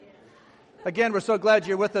Again, we're so glad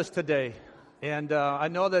you're with us today. And I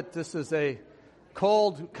know that this is a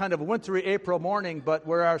cold, kind of wintry April morning, but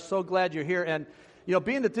we are so glad you're here. And, you know,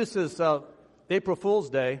 being that this is April Fool's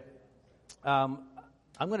Day, I'm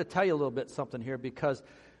going to tell you a little bit something here because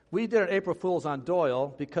we did an April Fool's on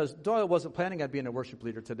Doyle because Doyle wasn't planning on being a worship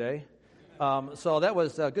leader today. So that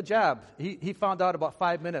was a good job. He found out about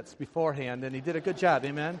 5 minutes beforehand, and he did a good job.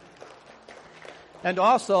 Amen? And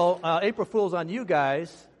also, April Fool's on you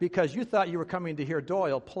guys because you thought you were coming to hear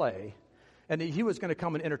Doyle play, and he was going to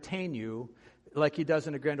come and entertain you like he does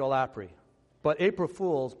in the Grand Ole Opry. But April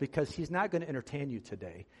Fool's, because he's not going to entertain you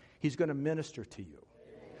today, he's going to minister to you.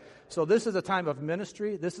 So this is a time of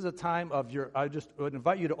ministry. This is a time of I just would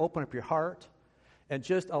invite you to open up your heart and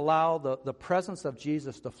just allow the presence of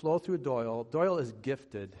Jesus to flow through Doyle. Doyle is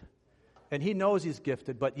gifted. And he knows he's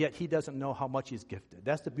gifted, but yet he doesn't know how much he's gifted.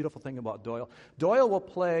 That's the beautiful thing about Doyle. Doyle will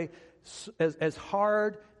play as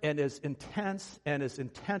hard and as intense and as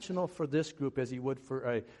intentional for this group as he would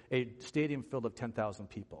for a stadium filled of 10,000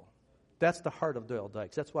 people. That's the heart of Doyle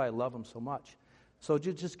Dykes. That's why I love him so much. So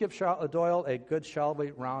just give Doyle a good, shall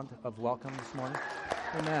we, round of welcome this morning.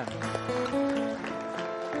 Amen.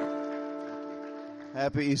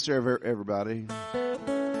 Happy Easter, everybody.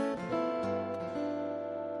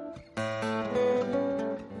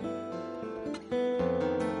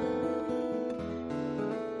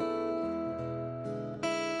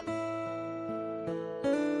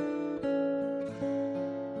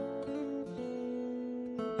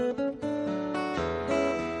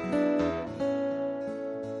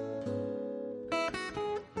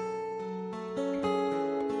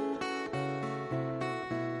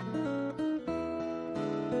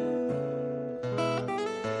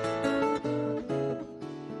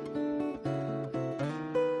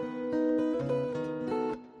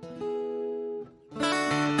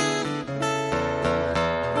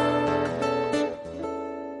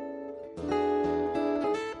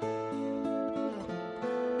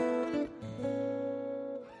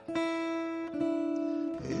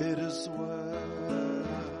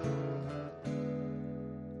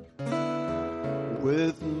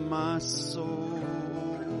 With my soul,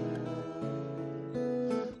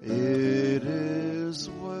 it is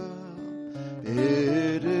well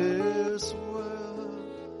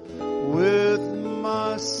with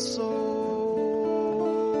my soul.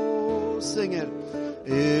 Sing it.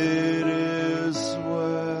 It is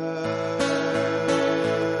well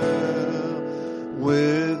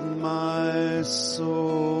with my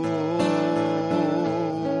soul.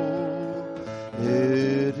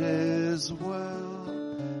 It is well.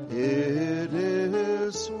 It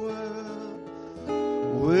is well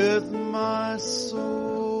with my soul.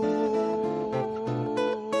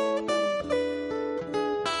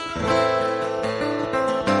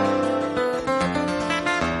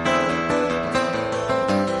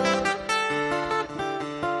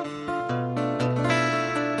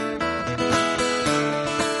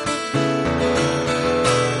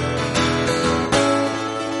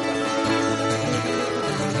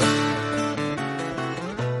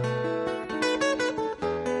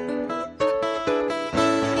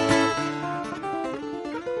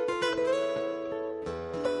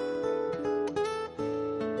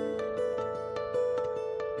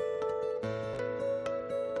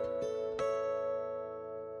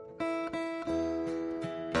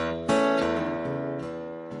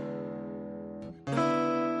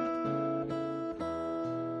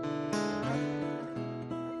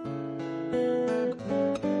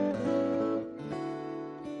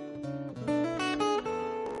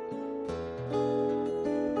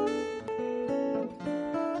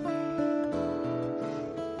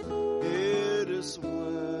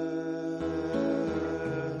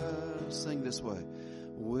 This way,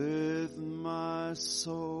 with my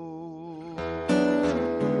soul,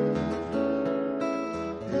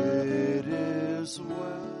 it is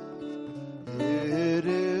well,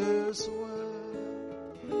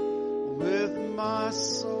 with my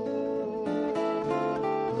soul,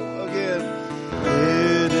 again,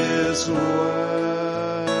 it is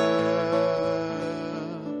well,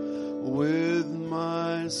 with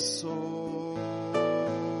my soul,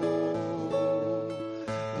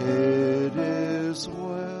 it is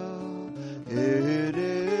well, it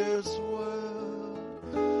is well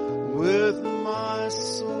with my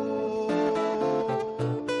soul.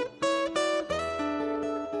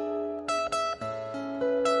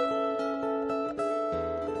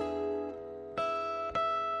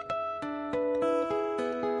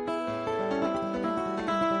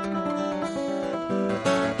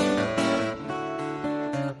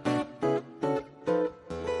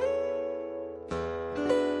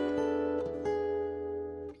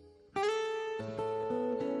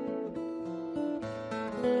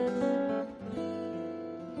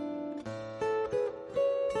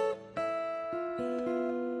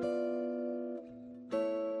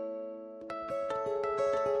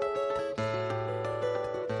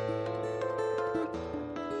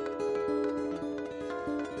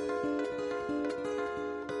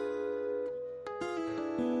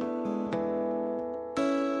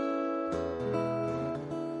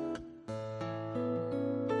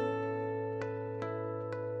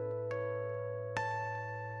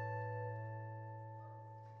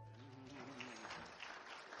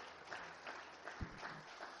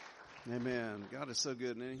 Amen. God is so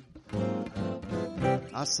good, isn't He?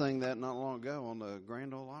 I sang that not long ago on the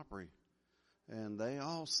Grand Ole Opry, and they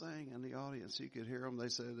all sang in the audience. You could hear them. They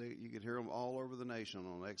said you could hear them all over the nation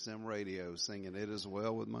on XM radio singing "It Is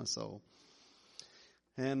Well with My Soul."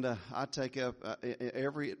 And I take advantage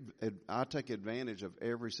of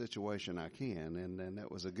every situation I can, and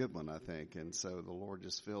that was a good one, I think. And so the Lord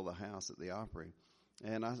just filled the house at the Opry.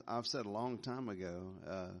 And I've said a long time ago,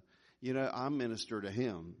 I minister to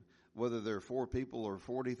Him, whether there are 4 people or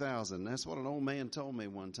 40,000. That's what an old man told me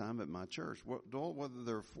one time at my church. Whether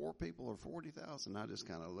there are 4 people or 40,000, I just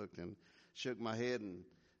kind of looked and shook my head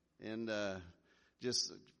and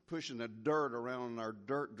just pushing the dirt around our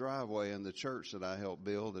dirt driveway in the church that I helped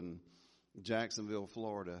build in Jacksonville,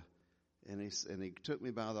 Florida. And he took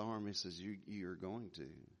me by the arm. He says, "You're going to."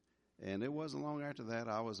 And it wasn't long after that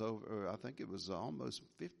I was over. I think it was almost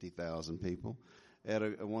 50,000 people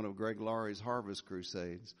at one of Greg Laurie's Harvest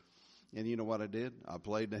Crusades. And you know what I did? I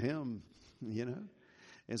played to Him, And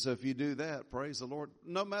so if you do that, praise the Lord,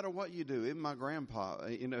 no matter what you do. Even my grandpa,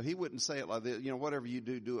 he wouldn't say it like this. Whatever you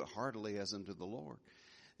do, do it heartily as unto the Lord.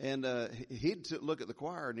 And he'd look at the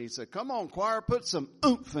choir and he'd say, "Come on, choir, put some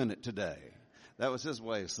oomph in it today." That was his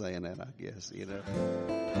way of saying that, I guess,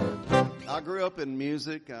 I grew up in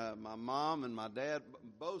music. My mom and my dad,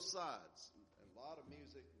 both sides, a lot of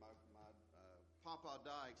music. My Papa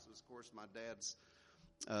Dykes was, of course, my dad's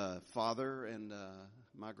father and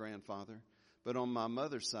my grandfather, but on my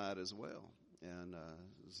mother's side as well. And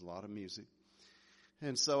there's a lot of music.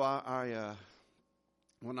 And so I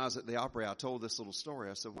when I was at the Opry, I told this little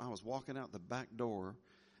story. I said, when I was walking out the back door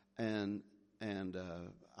and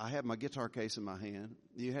I had my guitar case in my hand.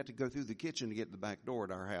 You had to go through the kitchen to get to the back door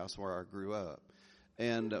at our house where I grew up.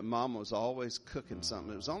 And Mom was always cooking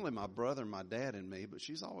something. It was only my brother, my dad, and me, but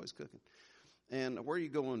she's always cooking. And "Where are you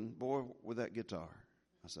going, boy, with that guitar?"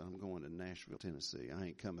 I said, "I'm going to Nashville, Tennessee. I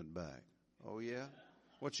ain't coming back." "Oh, yeah?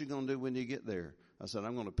 What you going to do when you get there?" I said,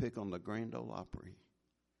 "I'm going to pick on the Grand Ole Opry."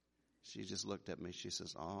 She just looked at me. She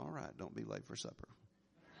says, "All right, don't be late for supper."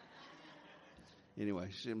 Anyway,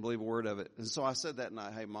 she didn't believe a word of it. And so I said that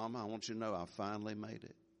night, "Hey, Mama, I want you to know I finally made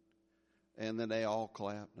it." And then they all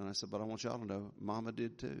clapped. And I said, "But I want y'all to know Mama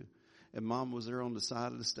did too." And Mom was there on the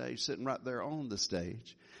side of the stage, sitting right there on the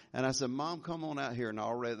stage. And I said, "Mom, come on out here." And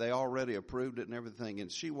they already approved it and everything.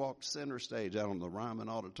 And she walked center stage out on the Ryman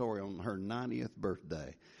Auditorium on her 90th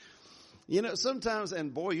birthday. Sometimes,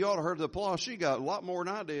 and boy, you ought to heard the applause. She got a lot more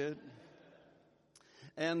than I did.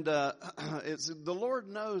 And the Lord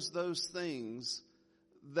knows those things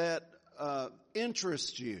that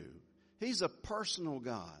interest you. He's a personal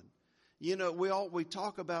God. We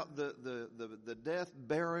talk about the death,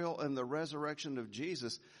 burial, and the resurrection of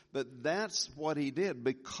Jesus, but that's what He did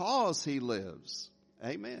because He lives.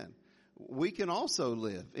 Amen. We can also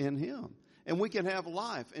live in Him, and we can have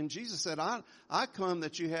life. And Jesus said, I come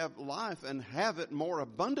that you have life and have it more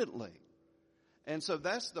abundantly. And so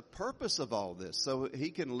that's the purpose of all this. So He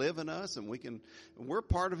can live in us, and we're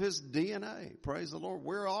part of His DNA. Praise the Lord.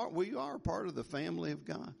 We are part of the family of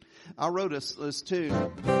God. I wrote this tune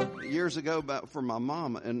years ago for my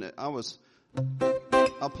mom, and I'll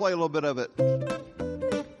play a little bit of it.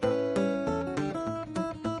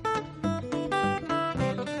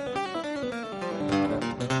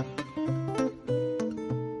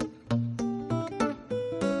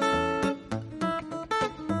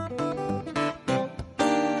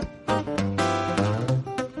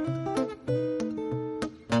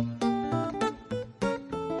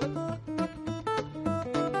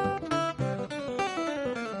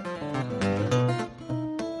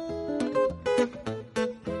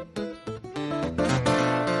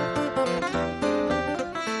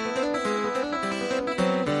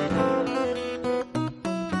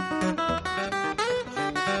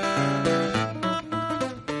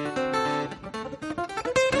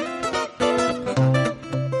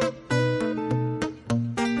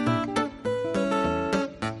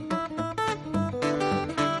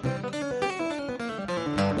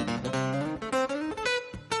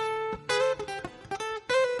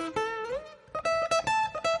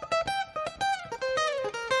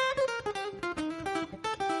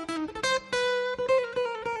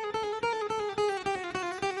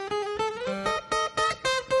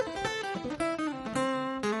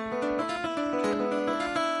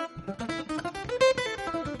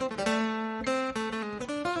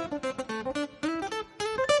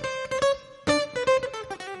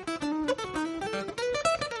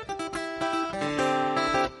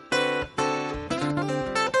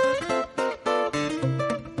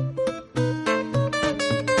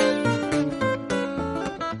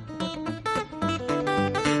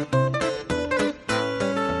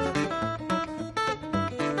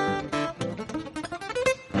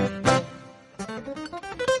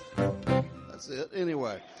 That's it.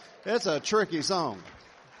 Anyway, it's a tricky song.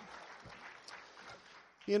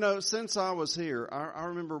 You know, since I was here, I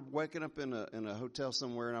remember waking up in a hotel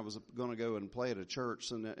somewhere, and I was going to go and play at a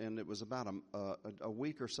church, and it was about a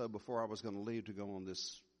week or so before I was going to leave to go on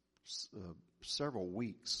this several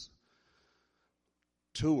weeks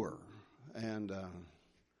tour, and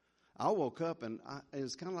I woke up, and it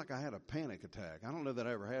was kind of like I had a panic attack. I don't know that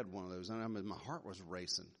I ever had one of those, and my heart was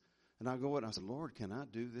racing. And I go in, and I said, Lord, can I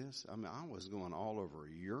do this? I mean, I was going all over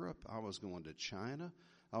Europe. I was going to China.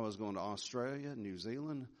 I was going to Australia, New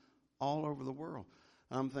Zealand, all over the world.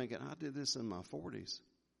 I'm thinking, I did this in my 40s.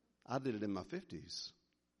 I did it in my 50s,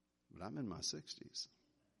 but I'm in my 60s.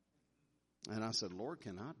 And I said, Lord,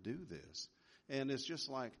 can I do this? And it's just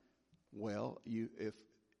like, well,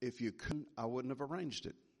 if you couldn't, I wouldn't have arranged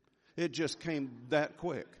it. It just came that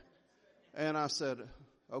quick. And I said,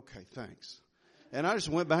 okay, thanks. And I just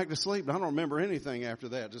went back to sleep. I don't remember anything after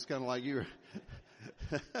that, just kind of like you were.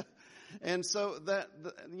 And so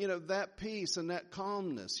that peace and that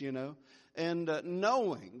calmness, and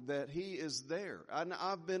knowing that He is there.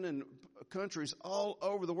 I've been in countries all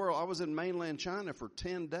over the world. I was in mainland China for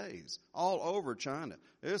 10 days, all over China.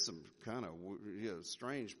 There's some kind of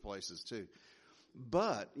strange places too.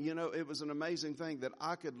 But, it was an amazing thing that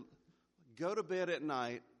I could go to bed at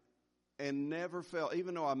night and never felt,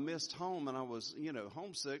 even though I missed home and I was,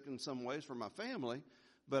 homesick in some ways for my family,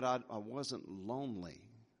 but I wasn't lonely.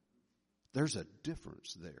 There's a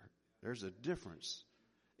difference there. There's a difference.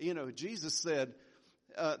 Jesus said,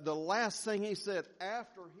 the last thing He said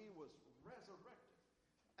after He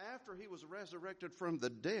was resurrected from the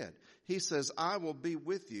dead, He says, I will be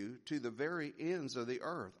with you to the very ends of the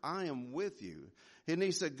earth. I am with you. And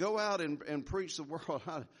He said, go out and preach the world.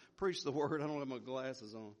 I preach the word. I don't have my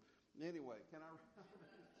glasses on. Anyway, can I?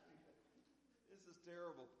 This is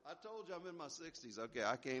terrible. I told you I'm in my 60s. Okay,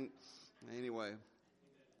 I can't. Anyway.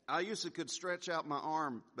 I used to could stretch out my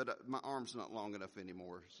arm, but my arm's not long enough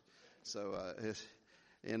anymore. So,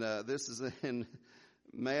 this is in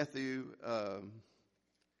Matthew,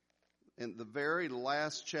 in the very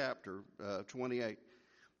last chapter, 28.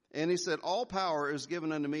 And He said, all power is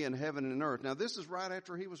given unto me in heaven and earth. Now, this is right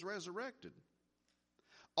after He was resurrected.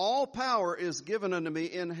 All power is given unto me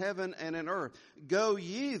in heaven and in earth. Go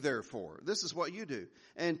ye therefore, this is what you do,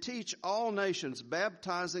 and teach all nations,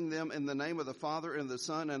 baptizing them in the name of the Father and the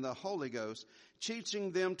Son and the Holy Ghost,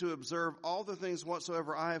 teaching them to observe all the things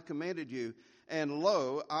whatsoever I have commanded you. And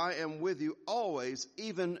lo, I am with you always,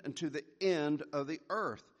 even unto the end of the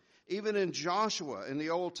earth. Even in Joshua in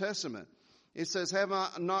the Old Testament, it says, have I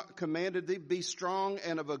not commanded thee, be strong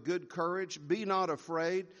and of a good courage, be not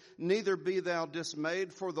afraid, neither be thou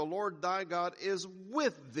dismayed, for the Lord thy God is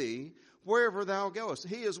with thee wherever thou goest.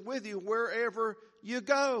 He is with you wherever you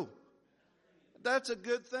go. That's a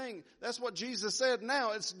good thing. That's what Jesus said.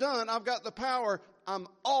 Now it's done. I've got the power. I'm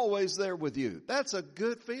always there with you. That's a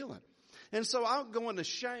good feeling. And so I'm going to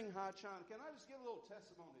Shanghai, China. Can I just give a little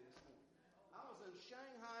testimony this morning? I was in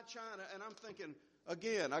Shanghai, China, and I'm thinking,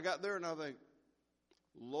 again, I got there and I think,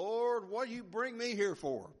 Lord, what do you bring me here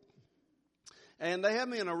for? And they had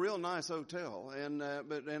me in a real nice hotel, and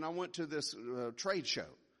I went to this trade show.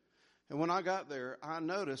 And when I got there, I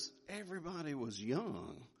noticed everybody was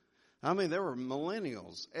young. I mean, there were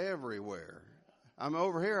millennials everywhere. I'm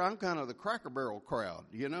over here, I'm kind of the Cracker Barrel crowd,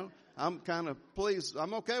 I'm kind of pleased.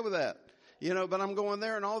 I'm okay with that, but I'm going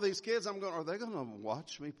there and all these kids, I'm going, are they going to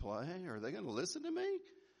watch me play? Are they going to listen to me?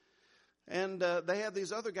 And they had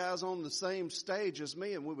these other guys on the same stage as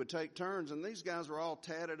me, and we would take turns. And these guys were all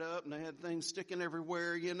tatted up, and they had things sticking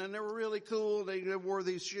everywhere, and they were really cool. They wore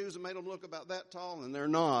these shoes that made them look about that tall, and they're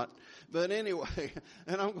not. But anyway,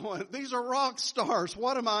 and I'm going, these are rock stars.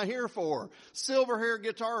 What am I here for? Silver hair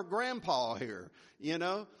guitar grandpa here,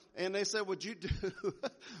 And they said, would you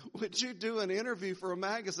do an interview for a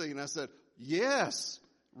magazine? I said, yes.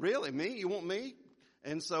 Really? Me? You want me?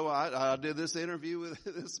 And so I did this interview with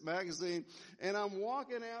this magazine, and I'm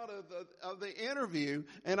walking out of the interview,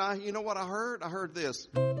 and you know what I heard? I heard this.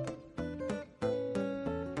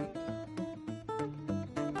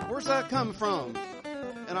 Where's that coming from?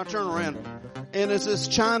 And I turn around, and it's this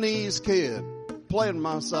Chinese kid playing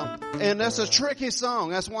my song. And that's a tricky song.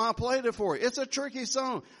 That's why I played it for you. It's a tricky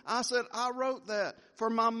song. I said, I wrote that for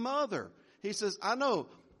my mother. He says, I know.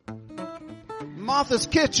 Martha's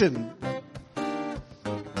Kitchen.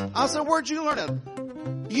 I said, where'd you learn it?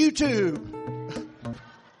 YouTube.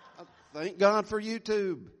 Thank God for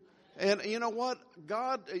YouTube. And you know what?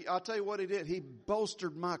 God, I'll tell you what He did. He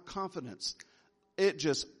bolstered my confidence. It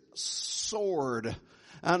just soared.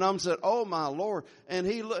 And I said, oh my Lord. And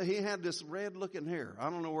he had this red looking hair. I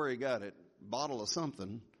don't know where he got it, bottle of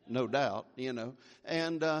something, no doubt,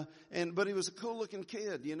 but he was a cool looking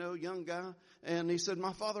kid, young guy. And he said,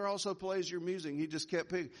 my father also plays your music. He just kept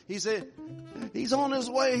picking. He said, he's on his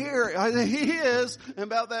way here. I said, he is. And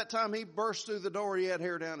about that time he burst through the door. He had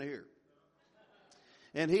hair down here.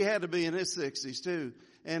 And he had to be in his 60s too.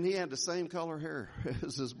 And he had the same color hair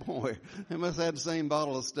as his boy. He must have had the same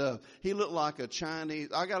bottle of stuff. He looked like a Chinese,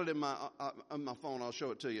 I got it in my phone. I'll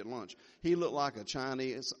show it to you at lunch. He looked like a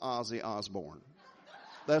Chinese Ozzy Osbourne.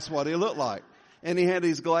 That's what he looked like. And he had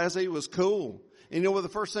these glasses. He was cool. And you know what the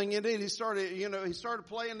first thing he did? He started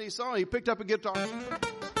playing these songs. He picked up a guitar.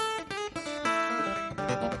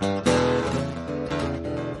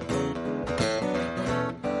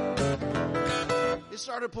 He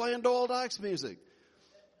started playing Doyle Dykes music.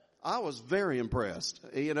 I was very impressed,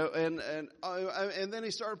 and then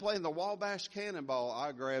he started playing the Wabash Cannonball.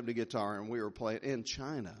 I grabbed a guitar and we were playing in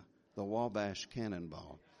China, the Wabash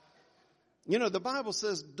Cannonball. The Bible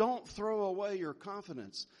says, don't throw away your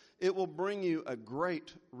confidence. It will bring you a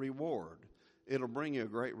great reward. It'll bring you a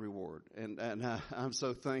great reward. And I'm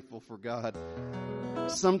so thankful for God.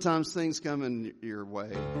 Sometimes things come in your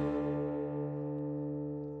way.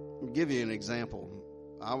 I'll give you an example.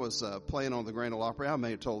 I was playing on the Grand Ole Opry. I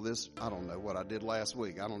may have told this. I don't know what I did last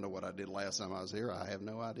week. I don't know what I did last time I was here. I have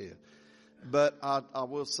no idea. But I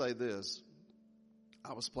will say this.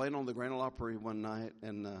 I was playing on the Grand Ole Opry one night,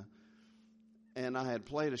 and I had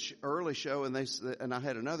played an early show, and I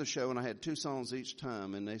had another show, and I had 2 songs each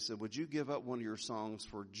time. And they said, would you give up one of your songs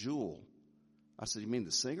for Jewel? I said, you mean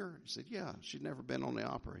the singer? He said, yeah, she'd never been on the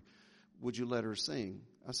Opry. Would you let her sing?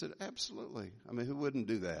 I said, absolutely. I mean, who wouldn't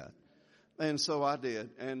do that? And so I did.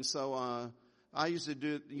 And so I used to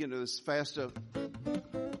do, this fast stuff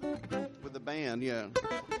with the band, yeah.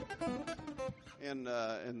 And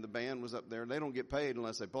the band was up there. They don't get paid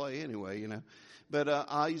unless they play anyway, But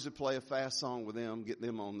I used to play a fast song with them, get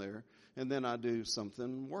them on there. And then I do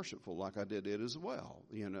something worshipful like I did it as well,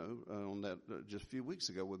 on that just a few weeks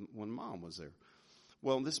ago when Mom was there.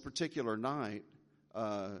 Well, this particular night,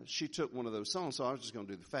 she took one of those songs, so I was just going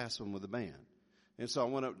to do the fast one with the band. And so I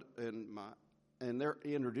went up and they're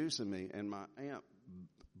introducing me, and my amp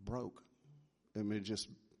broke. I mean, it just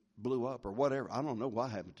blew up or whatever. I don't know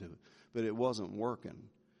what happened to it, but it wasn't working.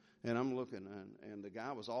 And I'm looking, and the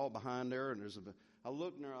guy was all behind there, and I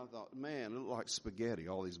looked in there, I thought, man, it looked like spaghetti,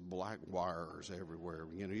 all these black wires everywhere.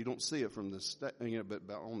 You don't see it from the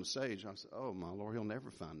but on the stage. I said, oh my Lord, he'll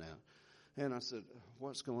never find out. And I said,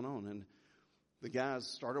 what's going on? And the guys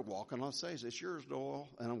started walking on stage. It's yours, Doyle.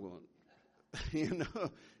 And I'm going,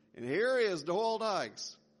 and here is Doyle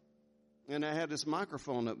Dykes. And I had this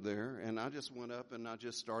microphone up there, and I just went up and I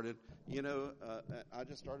just started, I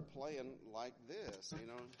just started playing like this,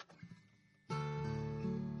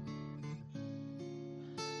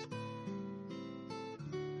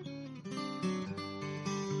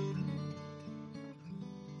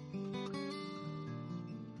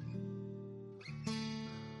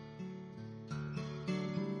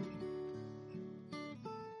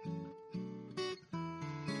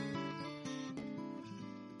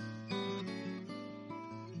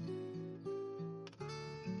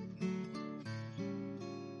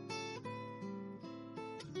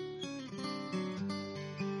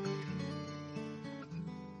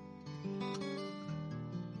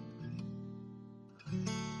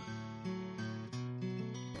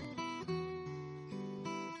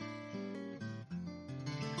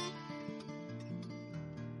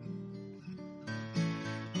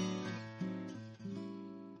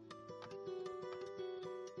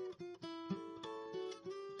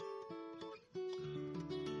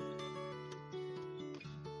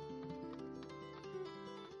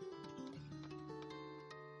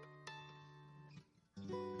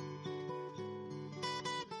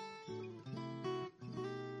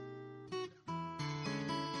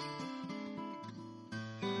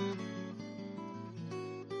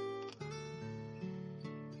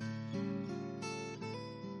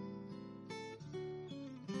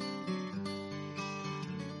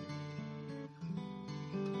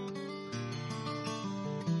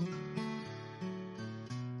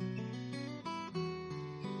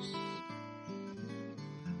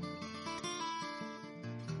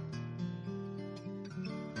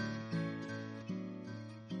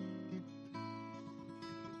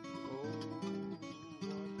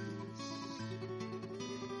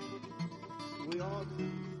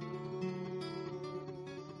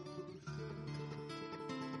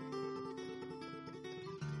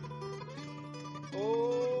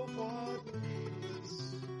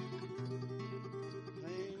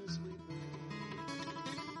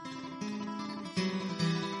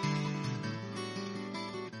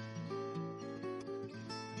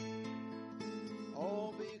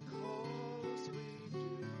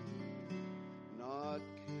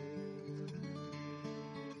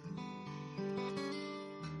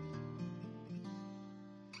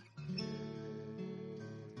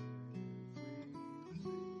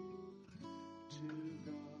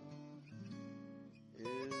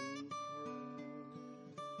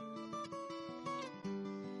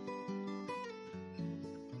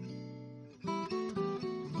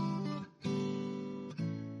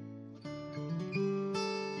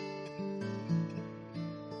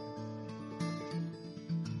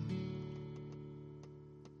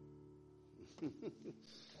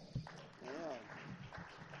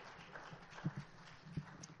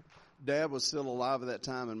 Dad was still alive at that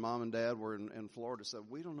time, and Mom and Dad were in Florida. So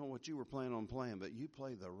we don't know what you were planning on playing, but you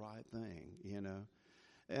played the right thing, you know.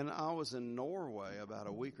 And I was in Norway about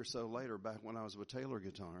a week or so later, back when I was with Taylor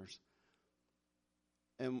Guitars.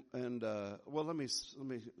 And well, let me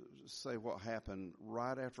say what happened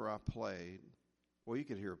right after I played. Well, you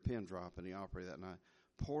could hear a pin drop in the Opry that night.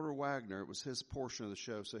 Porter Wagner, it was his portion of the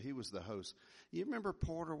show, so he was the host. You remember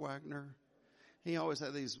Porter Wagner? He always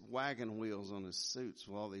had these wagon wheels on his suits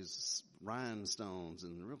with all these rhinestones,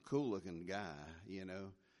 and a real cool-looking guy, you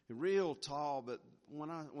know. Real tall, but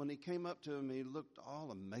when he came up to him, he looked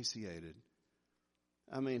all emaciated.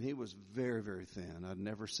 I mean, he was very, very thin. I'd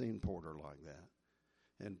never seen Porter like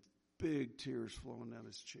that. And big tears flowing down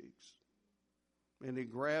his cheeks. And he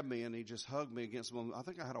grabbed me and he just hugged me against him. I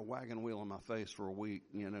think I had a wagon wheel on my face for a week,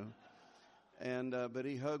 you know. And but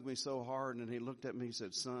he hugged me so hard, and he looked at me, he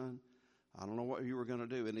said, "Son, I don't know what you were going to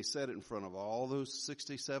do." And he said it in front of all those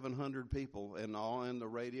 6,700 people and all in the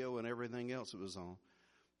radio and everything else that was on.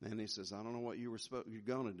 And he says, "I don't know what you're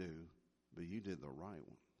going to do, but you did the right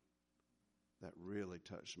one. That really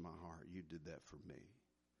touched my heart. You did that for me."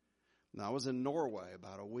 Now, I was in Norway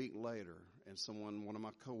about a week later, and one of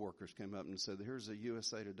my coworkers came up and said, "Here's a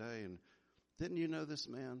USA Today, and didn't you know this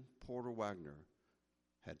man, Porter Wagner,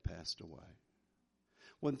 had passed away?"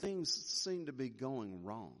 When things seem to be going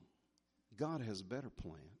wrong, God has a better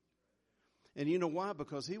plan. And you know why?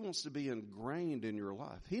 Because he wants to be ingrained in your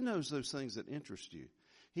life. He knows those things that interest you.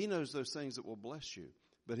 He knows those things that will bless you.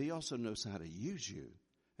 But he also knows how to use you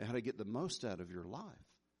and how to get the most out of your life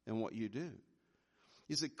and what you do.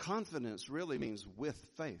 You see, confidence really means with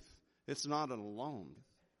faith. It's not an alone.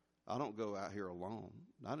 I don't go out here alone.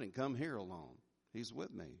 I didn't come here alone. He's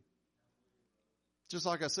with me. Just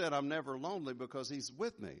like I said, I'm never lonely because he's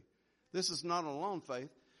with me. This is not an alone faith.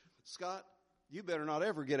 Scott, you better not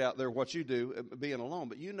ever get out there what you do being alone,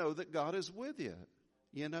 but you know that God is with you,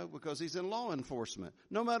 you know, because he's in law enforcement.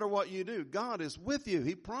 No matter what you do, God is with you.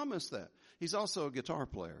 He promised that. He's also a guitar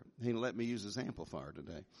player. He let me use his amplifier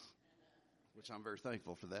today, which I'm very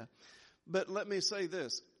thankful for that. But let me say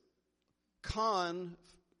this. Con,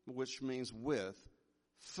 which means with,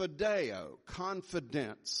 fideo,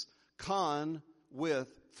 confidence. Con with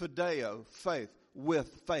fideo, faith, with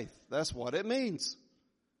faith. That's what it means.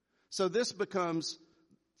 So this becomes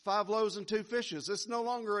 5 loaves and 2 fishes. It's no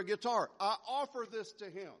longer a guitar. I offer this to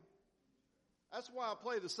him. That's why I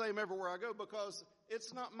play the same everywhere I go, because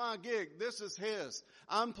it's not my gig. This is his.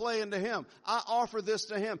 I'm playing to him. I offer this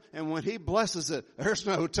to him. And when he blesses it, there's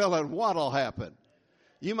no telling what'll happen.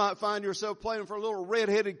 You might find yourself playing for a little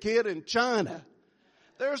red-headed kid in China.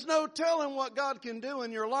 There's no telling what God can do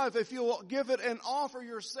in your life if you'll give it and offer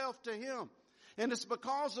yourself to him. And it's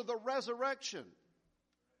because of the resurrection.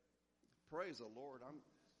 Praise the Lord. I'm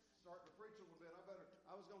starting to preach a little bit.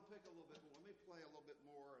 I was going to pick a little bit more. Let me play a little bit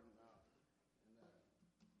more. Are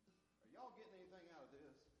y'all getting anything out of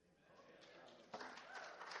this?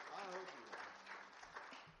 I hope you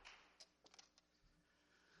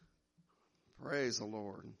are. Praise the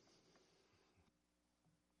Lord.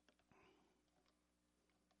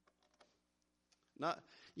 Not,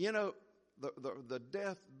 you know, the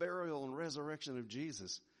death, burial, and resurrection of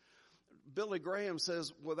Jesus. Billy Graham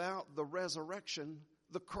says, without the resurrection,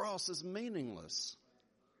 the cross is meaningless.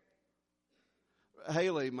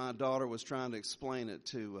 Haley, my daughter, was trying to explain it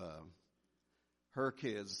to her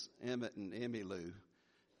kids, Emmett and Emmy Lou.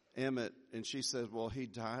 Emmett, and she said, well, he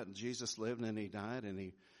died, and Jesus lived, and he died, and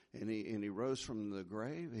he rose from the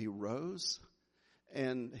grave. He rose,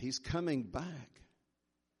 and he's coming back.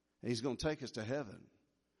 He's going to take us to heaven.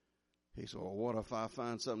 He said, well, what if I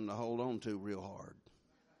find something to hold on to real hard?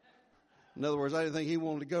 In other words, I didn't think he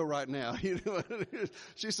wanted to go right now.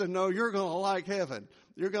 She said, no, you're going to like heaven.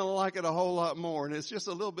 You're going to like it a whole lot more. And it's just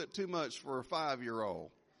a little bit too much for a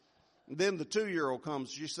 5-year-old. Then the 2-year-old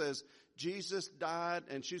comes. She says, Jesus died,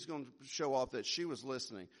 and she's going to show off that she was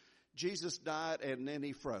listening. Jesus died, and then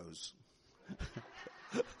he froze.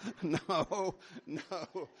 No.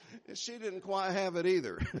 She didn't quite have it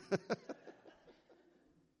either.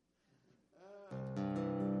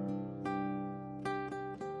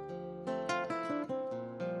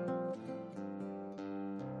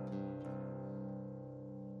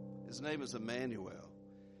 His name is Emmanuel.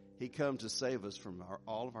 He come to save us from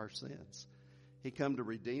all of our sins. He come to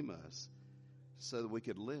redeem us so that we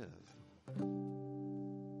could live.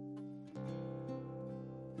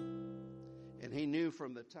 And he knew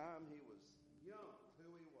from the time he was young who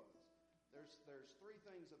he was. There's 3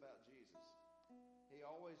 things about Jesus. He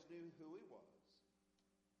always knew who he was.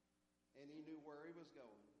 And he knew where he was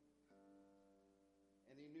going.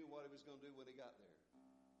 And he knew what he was going to do when he got there.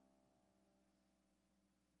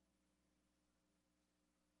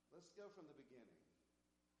 Let's go from the beginning.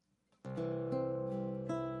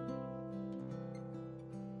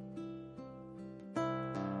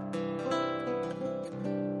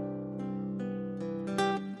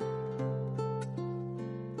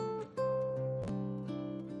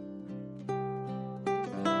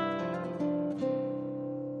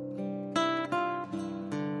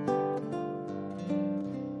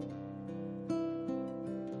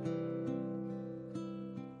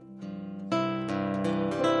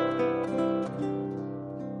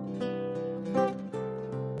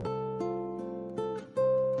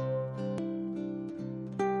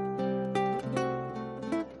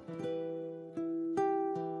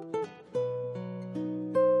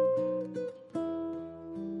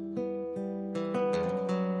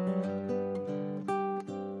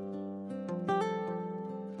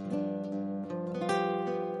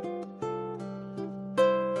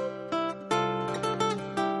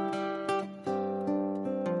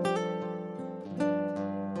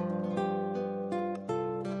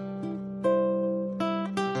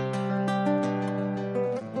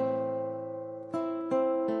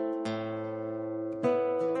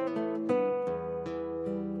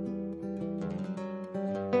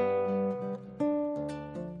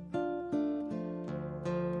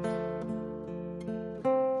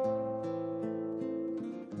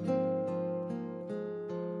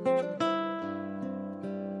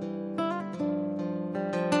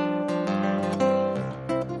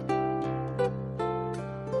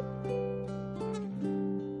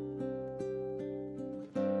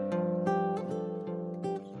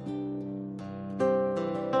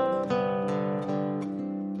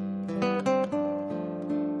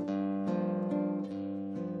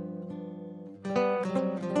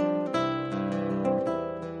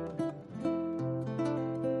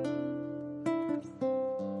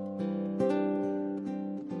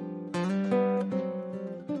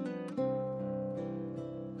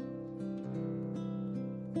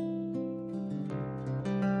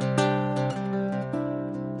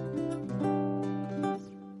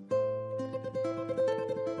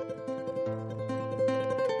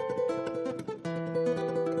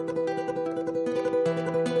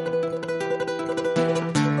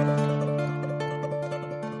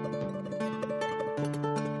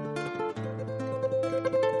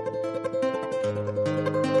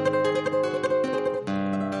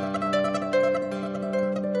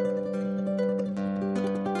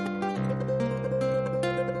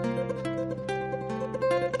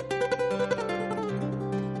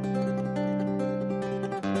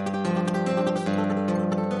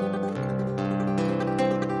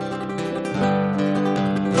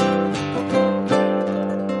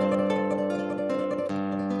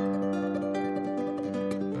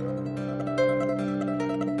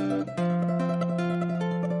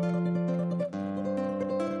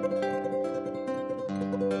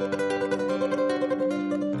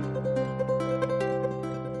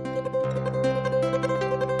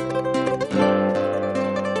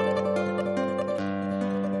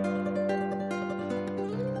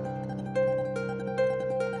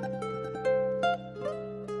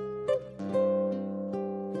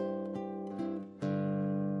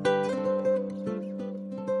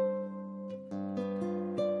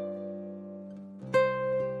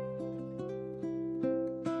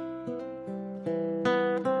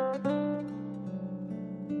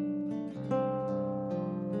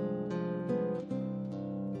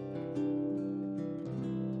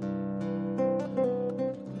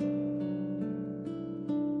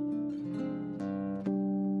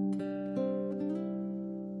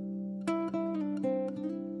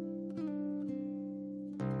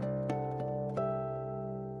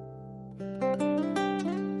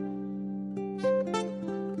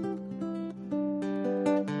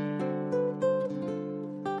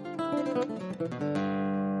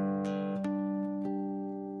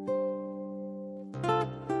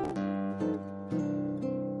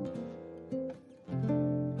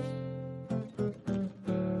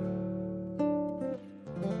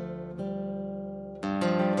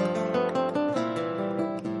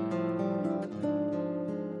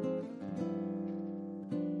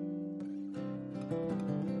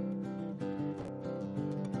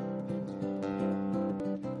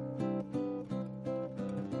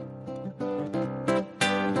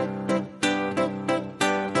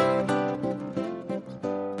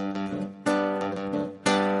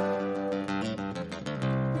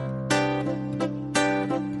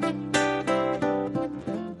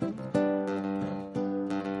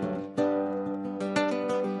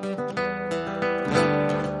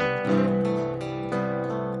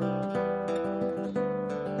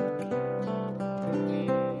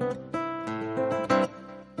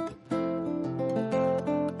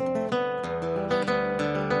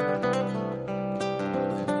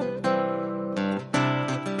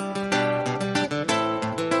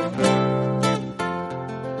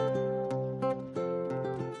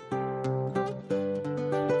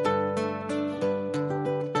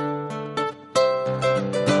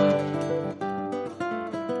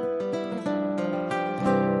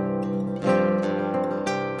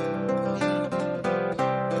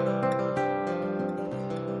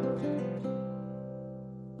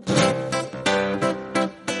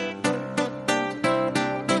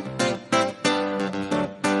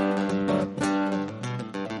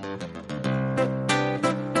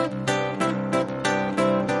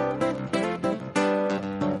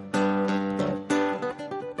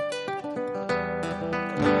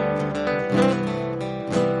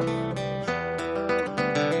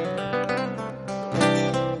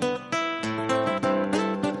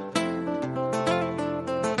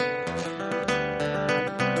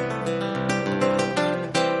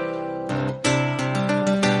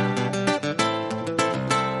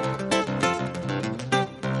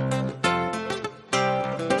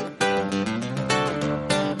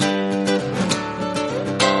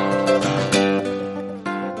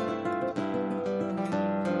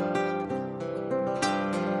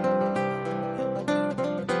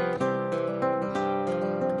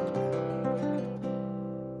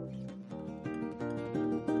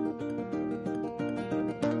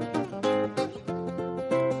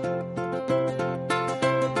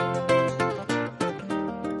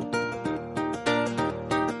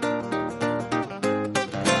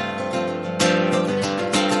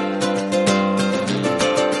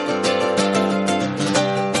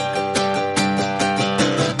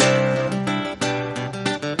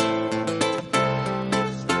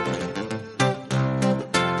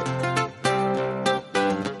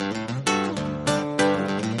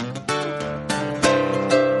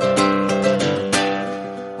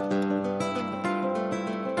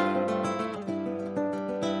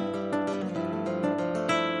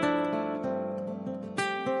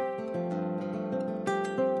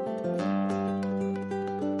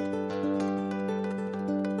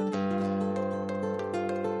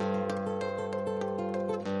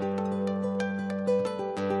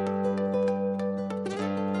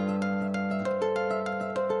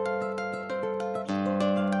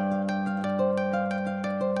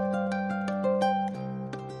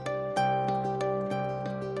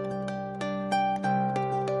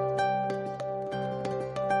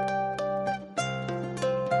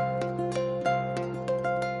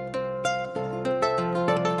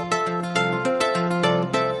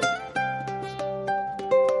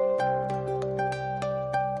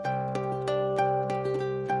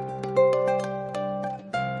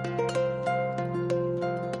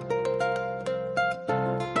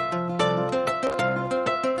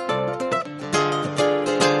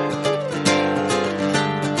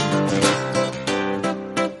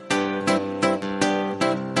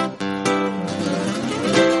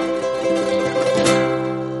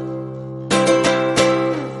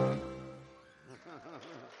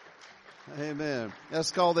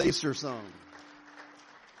 That's called the Easter song.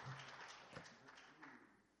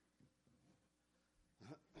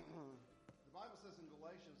 The Bible says in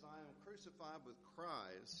Galatians, I am crucified with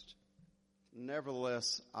Christ,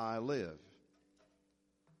 nevertheless I live.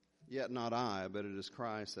 Yet not I, but it is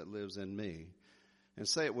Christ that lives in me. And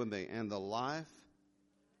say it with me. And the life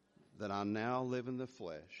that I now live in the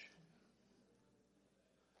flesh,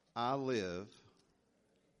 I live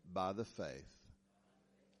by the faith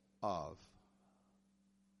of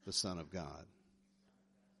the Son of God.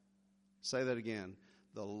 Say that again.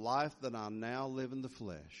 The life that I now live in the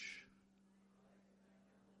flesh,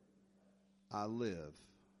 I live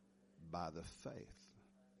by the faith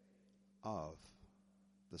of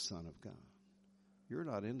the Son of God. You're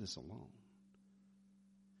not in this alone.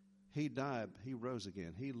 He died, he rose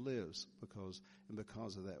again. He lives because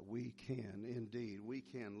of that we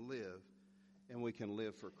can live, and we can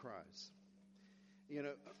live for Christ. You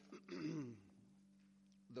know,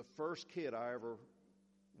 the first kid I ever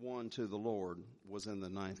won to the Lord was in the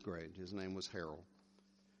 9th grade. His name was Harold.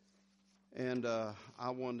 And I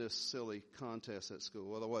won this silly contest at school.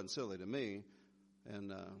 Well, it wasn't silly to me.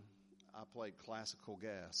 And I played classical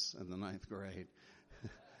gas in the 9th grade.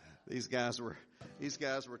 These guys were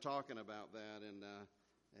talking about that, and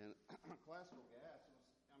classical gas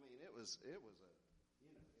was, it was a,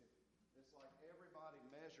 it's like everybody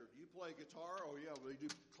measured. You play guitar? Oh yeah, well, you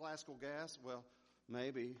do classical gas? Well,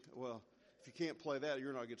 maybe. Well, if you can't play that,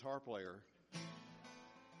 you're not a guitar player.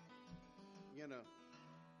 You know.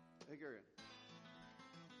 Hey, Gary.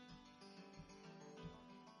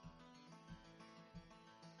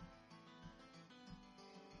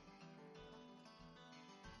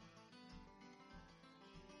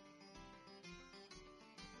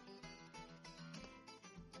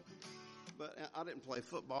 But I didn't play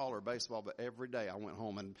football or baseball, but every day I went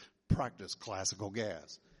home and practiced classical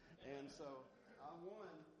gas. And so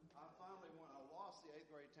I finally won. I lost the 8th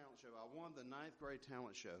grade talent show. I won the 9th grade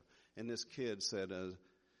talent show. And this kid said,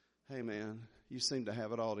 hey man, you seem to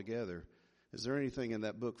have it all together. Is there anything in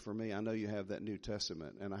that book for me? I know you have that New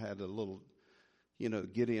Testament. And I had a little,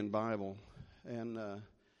 Gideon Bible.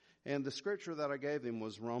 And the scripture that I gave him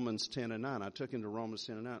was Romans 10:9. I took him to Romans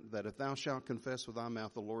 10:9, that if thou shalt confess with thy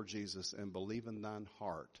mouth the Lord Jesus and believe in thine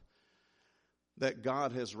heart that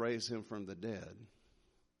God has raised him from the dead,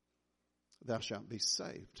 thou shalt be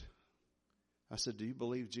saved. I said, do you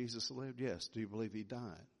believe Jesus lived? Yes. Do you believe he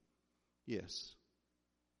died? Yes.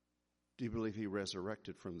 Do you believe he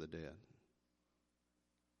resurrected from the dead?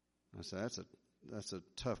 I said, that's a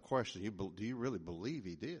tough question. Do you really believe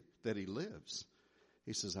he did, that he lives?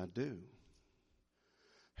 He says, I do.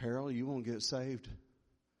 Harold, you want to get saved?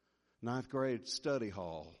 9th grade study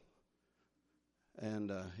hall.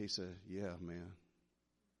 And he said, yeah, man,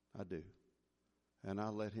 I do. And I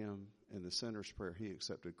led him in the sinner's prayer. He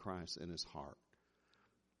accepted Christ in his heart.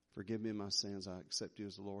 Forgive me my sins. I accept you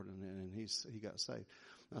as the Lord. And he got saved.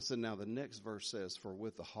 I said, now the next verse says, for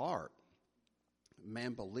with the heart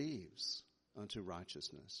man believes unto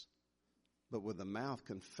righteousness, but with the mouth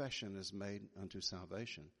confession is made unto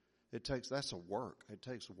salvation. That's a work. It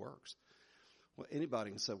takes works. Well, anybody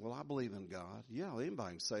can say, well, I believe in God. Yeah,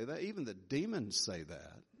 anybody can say that. Even the demons say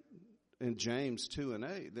that. In James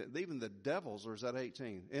 2:8, even the devils, or is that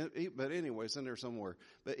 18? But anyway, it's in there somewhere.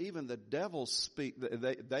 But even the devils speak,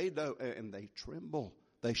 they know, and they tremble.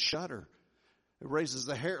 They shudder. It raises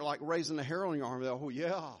the hair, like raising the hair on your arm. Oh,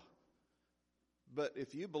 yeah. But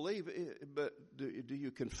if you believe, but do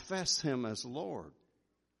you confess him as Lord?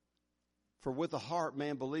 For with the heart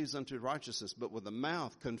man believes unto righteousness, but with the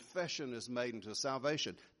mouth confession is made unto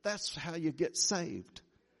salvation. That's how you get saved.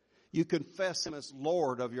 You confess him as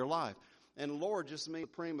Lord of your life. And Lord just means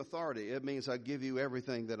supreme authority. It means I give you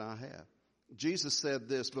everything that I have. Jesus said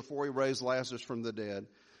this before he raised Lazarus from the dead.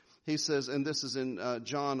 He says, and this is in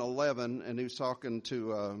John 11, and he was talking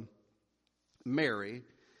to Mary.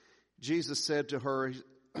 Jesus said to her,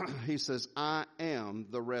 he says, I am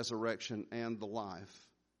the resurrection and the life.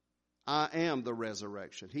 I am the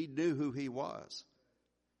resurrection. He knew who he was.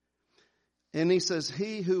 And he says,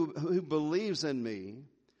 he who believes in me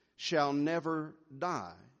shall never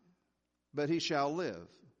die, but he shall live.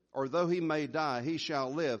 Or though he may die, he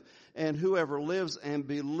shall live. And whoever lives and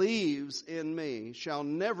believes in me shall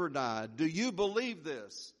never die. Do you believe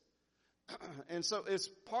this? And so it's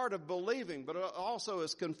part of believing, but also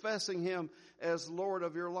is confessing him as Lord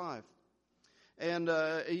of your life. And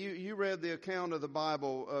you read the account of the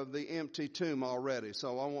Bible of the empty tomb already,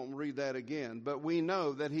 so I won't read that again. But we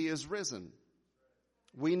know that he is risen.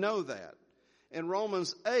 We know that. In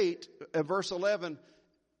Romans 8, verse 11,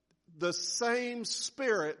 the same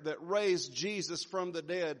Spirit that raised Jesus from the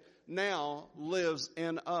dead now lives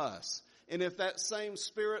in us. And if that same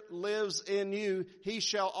Spirit lives in you, He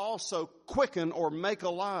shall also quicken or make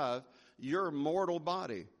alive your mortal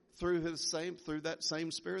body through that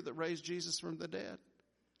same Spirit that raised Jesus from the dead.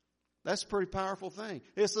 That's a pretty powerful thing.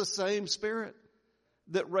 It's the same Spirit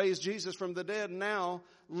that raised Jesus from the dead now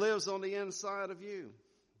lives on the inside of you.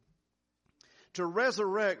 To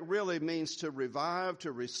resurrect really means to revive,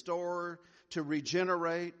 to restore, to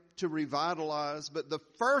regenerate, to revitalize. But the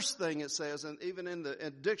first thing it says, and even in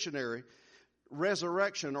the dictionary,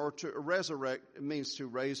 resurrection or to resurrect means to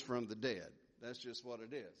raise from the dead. That's just what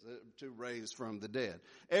it is, to raise from the dead.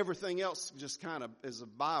 Everything else just kind of is a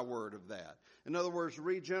byword of that. In other words,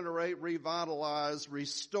 regenerate, revitalize,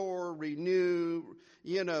 restore, renew,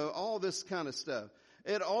 all this kind of stuff.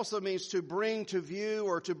 It also means to bring to view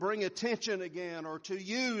or to bring attention again or to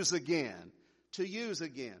use again. To use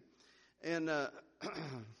again. And I'm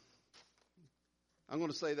going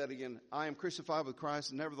to say that again. I am crucified with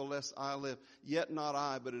Christ, nevertheless I live. Yet not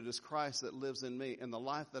I, but it is Christ that lives in me. And the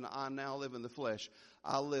life that I now live in the flesh,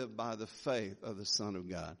 I live by the faith of the Son of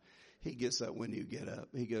God. He gets up when you get up.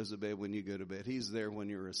 He goes to bed when you go to bed. He's there when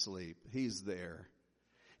you're asleep. He's there.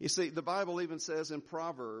 You see, the Bible even says in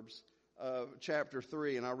Proverbs chapter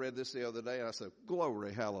 3, and I read this the other day, and I said,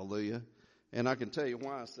 glory, hallelujah. And I can tell you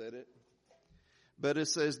why I said it. But it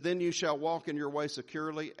says, then you shall walk in your way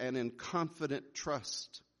securely and in confident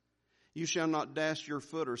trust. You shall not dash your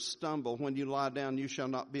foot or stumble. When you lie down, you shall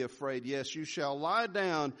not be afraid. Yes, you shall lie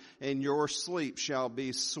down and your sleep shall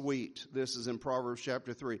be sweet. This is in Proverbs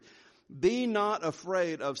chapter 3. Be not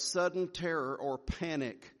afraid of sudden terror or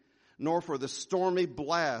panic, nor for the stormy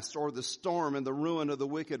blast or the storm and the ruin of the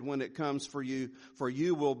wicked when it comes for you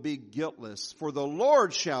will be guiltless. For the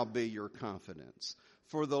Lord shall be your confidence.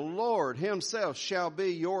 For the Lord Himself shall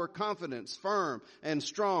be your confidence, firm and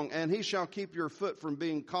strong, and He shall keep your foot from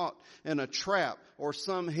being caught in a trap or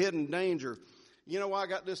some hidden danger. You know why I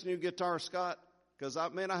got this new guitar, Scott? Because I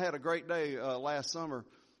had a great day last summer.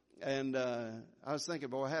 And I was thinking,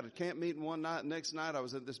 boy, I had a camp meeting one night. Next night, I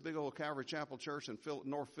was at this big old Calvary Chapel church in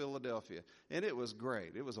North Philadelphia. And it was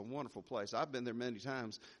great. It was a wonderful place. I've been there many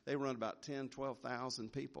times. They run about 10,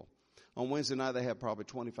 12,000 people. On Wednesday night, they had probably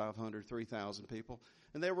 2,500, 3,000 people.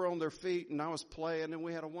 And they were on their feet, and I was playing, and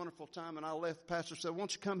we had a wonderful time. And I left. The pastor said,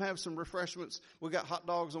 won't you come have some refreshments? We got hot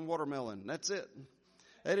dogs and watermelon. That's it.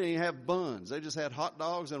 They didn't even have buns. They just had hot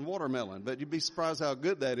dogs and watermelon. But you'd be surprised how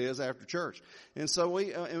good that is after church. And so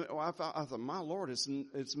I thought, my Lord,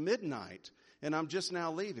 it's midnight, and I'm just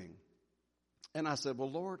now leaving. And I said,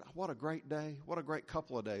 well, Lord, what a great day. What a great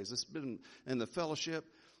couple of days. It's been in the fellowship.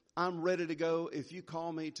 I'm ready to go if you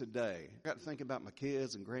call me today. I got to think about my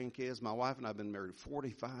kids and grandkids. My wife and I have been married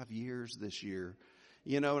 45 years this year.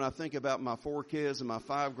 And I think about my 4 kids and my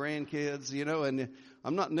 5 grandkids, and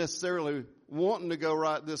I'm not necessarily wanting to go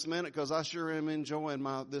right this minute because I sure am enjoying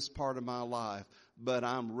this part of my life. But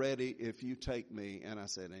I'm ready if you take me. And I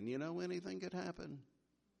said, and anything could happen.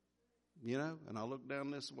 And I looked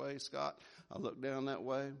down this way, Scott. I looked down that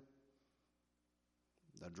way.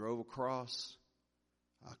 I drove across.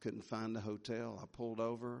 I couldn't find the hotel. I pulled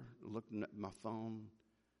over, looked at my phone.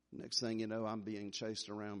 Next thing you know, I'm being chased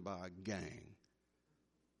around by a gang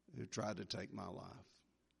who tried to take my life.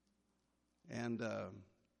 And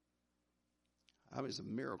it's a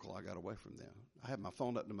miracle I got away from them. I had my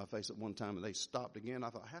phone up to my face at one time, and they stopped again.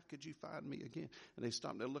 I thought, how could you find me again? And they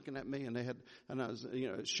stopped. They're looking at me, and I was,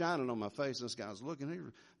 shining on my face. This guy was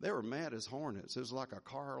looking. They were mad as hornets. It was like a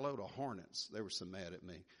carload of hornets. They were so mad at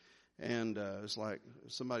me. And it's like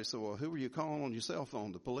somebody said, well, who were you calling on your cell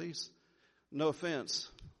phone? The police? No offense.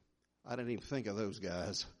 I didn't even think of those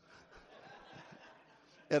guys.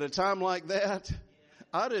 At a time like that,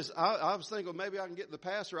 I was thinking, well, maybe I can get the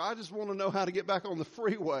pastor. I just want to know how to get back on the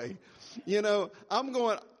freeway. I'm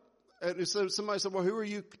going, and so somebody said, well, who are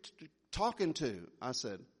you talking to? I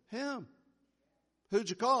said, him. Who'd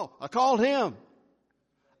you call? I called him.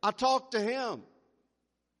 I talked to him.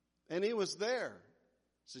 And he was there.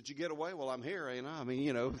 Did you get away? Well, I'm here, ain't I?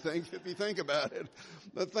 If you think about it.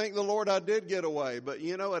 But thank the Lord I did get away. But,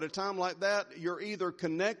 at a time like that, you're either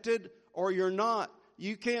connected or you're not.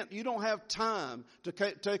 You don't have time to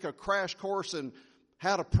take a crash course in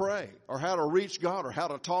how to pray or how to reach God or how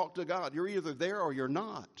to talk to God. You're either there or you're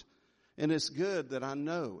not. And it's good that I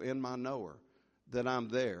know in my knower that I'm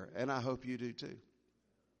there. And I hope you do too.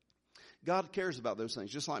 God cares about those things.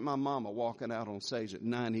 Just like my mama walking out on stage at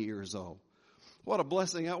 90 years old. What a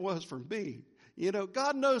blessing that was for me.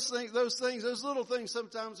 God knows those things, those little things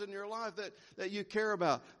sometimes in your life that you care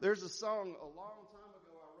about. There's a song a long time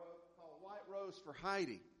ago I wrote called White Rose for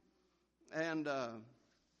Heidi. And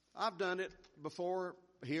I've done it before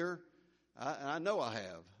here? I know I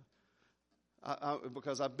have.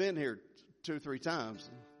 Because I've been here 2 or 3 times.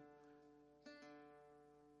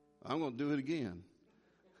 I'm going to do it again.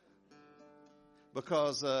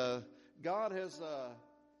 Because God has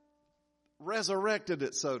resurrected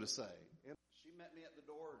it, so to say. She met me at the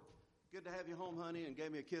door. Good to have you home, honey, and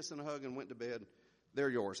gave me a kiss and a hug and went to bed. They're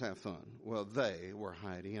yours. Have fun. Well, they were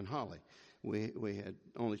Heidi and Holly. We had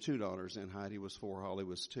only 2 daughters, and Heidi was 4, Holly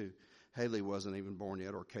was 2. Haley wasn't even born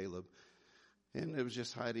yet, or Caleb. And it was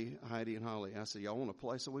just Heidi and Holly. I said, y'all want to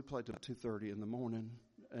play? So we played till 2:30 in the morning,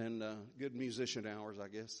 and good musician hours, I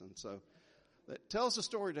guess. And so, tell us a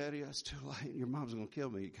story, Daddy. It's too late. Your mom's going to kill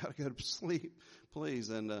me. You got to go to sleep, please.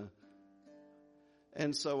 And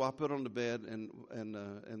so I put on the bed, and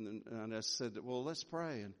I said, well, let's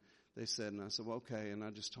pray. And they said, and I said, well, okay. And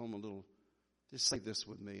I just told them just say this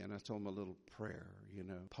with me. And I told them a little prayer,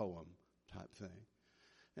 poem type thing.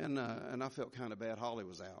 And I felt kind of bad. Holly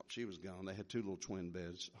was out. She was gone. They had 2 little twin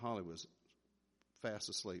beds. Holly was fast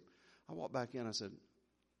asleep. I walked back in. I said,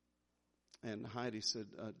 and Heidi said,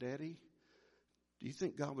 Daddy, do you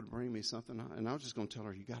think God would bring me something? And I was just going to tell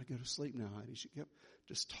her, you got to go to sleep now, Heidi. She kept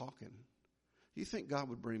just talking. Do you think God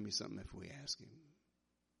would bring me something if we ask him?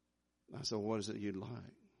 I said, well, what is it you'd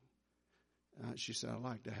like? She said, I'd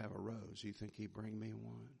like to have a rose. You think he'd bring me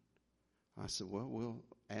one? I said, well, we'll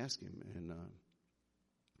ask him, and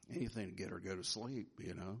anything to get her to go to sleep,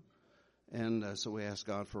 And so we asked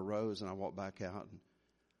God for a rose, and I walked back out,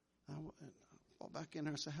 and I walked back in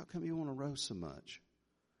there and said, how come you want a rose so much?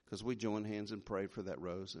 Because we joined hands and prayed for that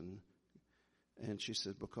rose, and she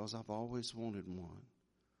said, because I've always wanted one.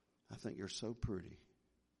 I think you're so pretty.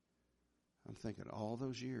 I'm thinking, all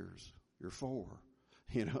those years, you're 4,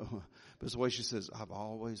 But it's the way she says, I've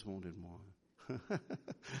always wanted one.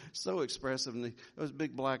 So expressive. And those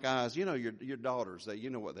big black eyes, your daughters, you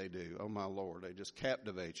know what they do. Oh, my Lord, they just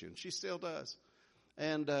captivate you. And she still does.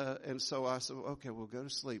 And so I said, okay, we'll go to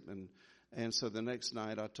sleep. And so the next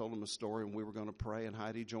night I told them a story, and we were going to pray, and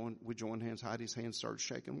we joined hands. Heidi's hands started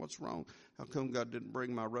shaking. What's wrong? How come God didn't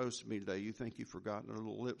bring my rose to me today? You think you forgot? Her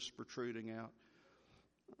little lips protruding out.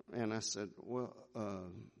 And I said, well,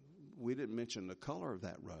 we didn't mention the color of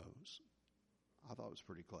that rose. I thought it was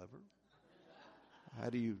pretty clever. How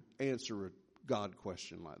do you answer a God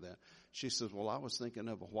question like that? She says, well, I was thinking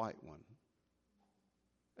of a white one.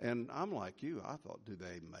 And I'm like you. I thought, do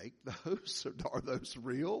they make those? Or are those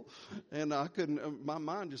real? And I couldn't, my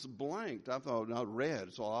mind just blanked. I thought, no,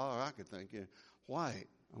 red. So all I could think, white.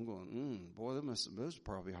 I'm going, boy, those are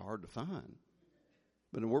probably hard to find.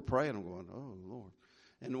 But then we're praying. I'm going, oh, Lord.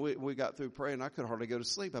 And we got through praying. I could hardly go to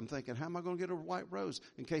sleep. I'm thinking, how am I going to get a white rose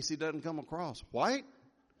in case he doesn't come across? White?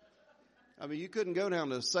 I mean, you couldn't go down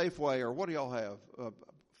to Safeway, or what do y'all have?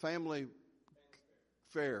 Family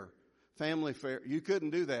Fair. You couldn't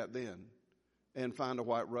do that then and find a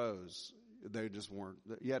white rose. They just weren't.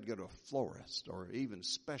 You had to go to a florist or even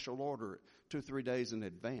special order 2 or 3 days in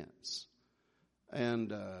advance.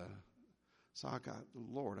 And so I got,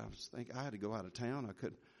 Lord, I was thinking I had to go out of town.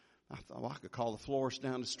 I thought, well, I could call the florist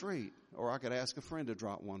down the street, or I could ask a friend to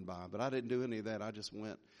drop one by. But I didn't do any of that. I just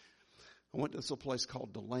went. I went to this little place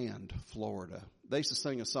called DeLand, Florida. They used to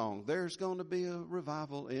sing a song, there's going to be a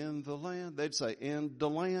revival in the land. They'd say, in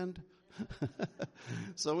DeLand.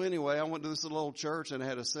 So anyway, I went to this little old church, and it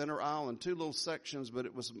had a center aisle and 2 little sections, but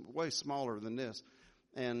it was way smaller than this.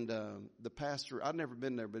 And the pastor, I'd never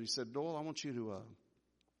been there, but he said, Doyle, I want you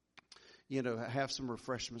to have some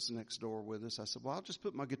refreshments next door with us. I said, well, I'll just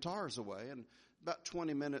put my guitars away. And about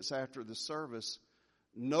 20 minutes after the service,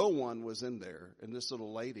 no one was in there. And this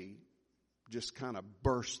little lady just kind of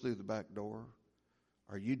burst through the back door.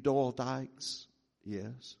 Are you Doyle Dykes?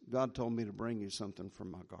 Yes. God told me to bring you something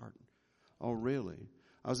from my garden. Oh, really?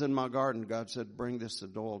 I was in my garden. God said, bring this to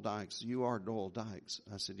Doyle Dykes. You are Doyle Dykes.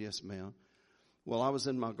 I said, yes, ma'am. Well, I was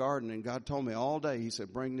in my garden, and God told me all day, he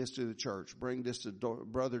said, bring this to the church. Bring this to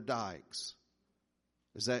Brother Dykes.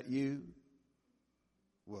 Is that you?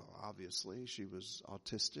 Well, obviously, she was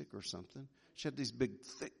autistic or something. She had these big,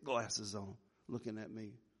 thick glasses on, looking at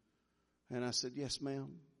me. And I said, yes, ma'am,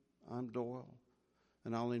 I'm Doyle.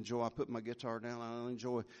 And I put my guitar down, I'll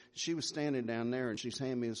enjoy. She was standing down there, and she's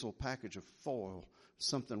handing me this little package of foil,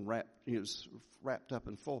 something wrapped up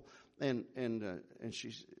in foil. And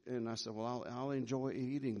I said, well, I'll enjoy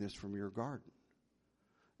eating this from your garden.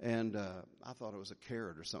 And I thought it was a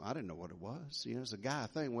carrot or something. I didn't know what it was. It's a guy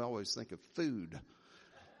thing. We always think of food,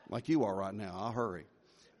 like you are right now. I'll hurry.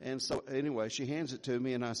 And so anyway, she hands it to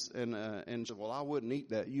me, and said, well, I wouldn't eat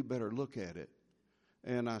that. You better look at it.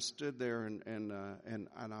 And I stood there and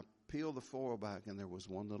I peeled the foil back, and there was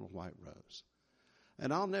one little white rose.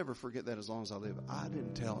 And I'll never forget that as long as I live. I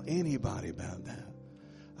didn't tell anybody about that.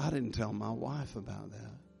 I didn't tell my wife about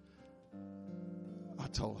that. I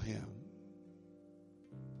told him.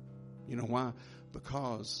 You know why?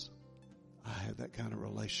 Because I have that kind of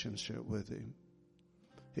relationship with him.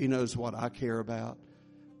 He knows what I care about,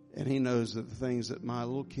 and he knows that the things that my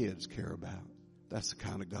little kids care about. That's the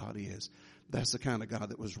kind of God he is. That's the kind of God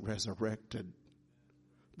that was resurrected.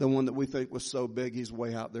 The one that we think was so big, he's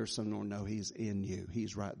way out there somewhere. No, he's in you.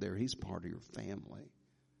 He's right there. He's part of your family.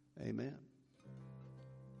 Amen.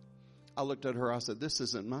 I looked at her. I said, this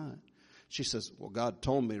isn't mine. She says, well, God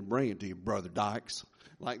told me to bring it to you, Brother Dykes.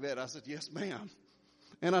 Like that. I said, yes, ma'am.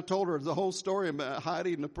 And I told her the whole story about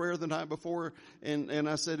Heidi and the prayer the night before. And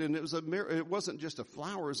I said, and it wasn't just a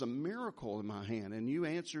flower, it was a miracle in my hand. And you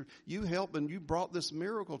answered, you helped, and you brought this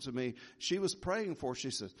miracle to me. She was praying for it.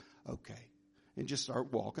 She says, okay. And just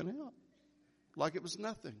start walking out like it was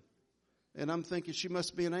nothing. And I'm thinking she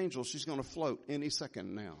must be an angel. She's going to float any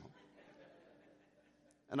second now.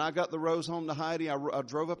 And I got the rose home to Heidi. I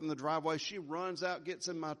drove up in the driveway. She runs out, gets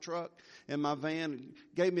in my truck, in my van,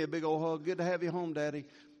 gave me a big old hug. Good to have you home, Daddy.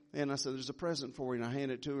 And I said, there's a present for you. And I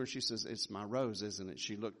handed it to her. She says, it's my rose, isn't it?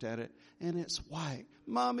 She looked at it, and it's white.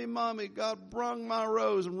 Mommy, God brung my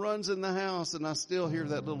rose, and runs in the house. And I still hear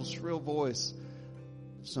that little shrill voice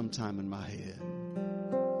sometime in my head.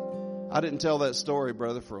 I didn't tell that story,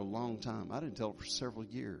 brother, for a long time. I didn't tell it for several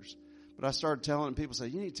years. But I started telling it, and people say,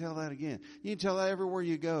 you need to tell that again. You need to tell that everywhere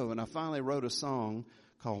you go. And I finally wrote a song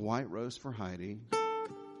called White Rose for Heidi.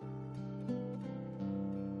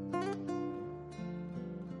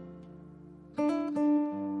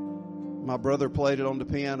 My brother played it on the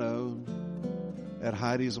piano at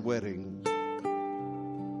Heidi's wedding.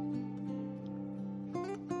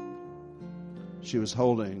 She was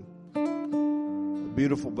holding a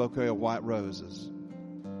beautiful bouquet of white roses.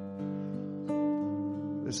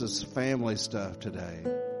 This is family stuff today.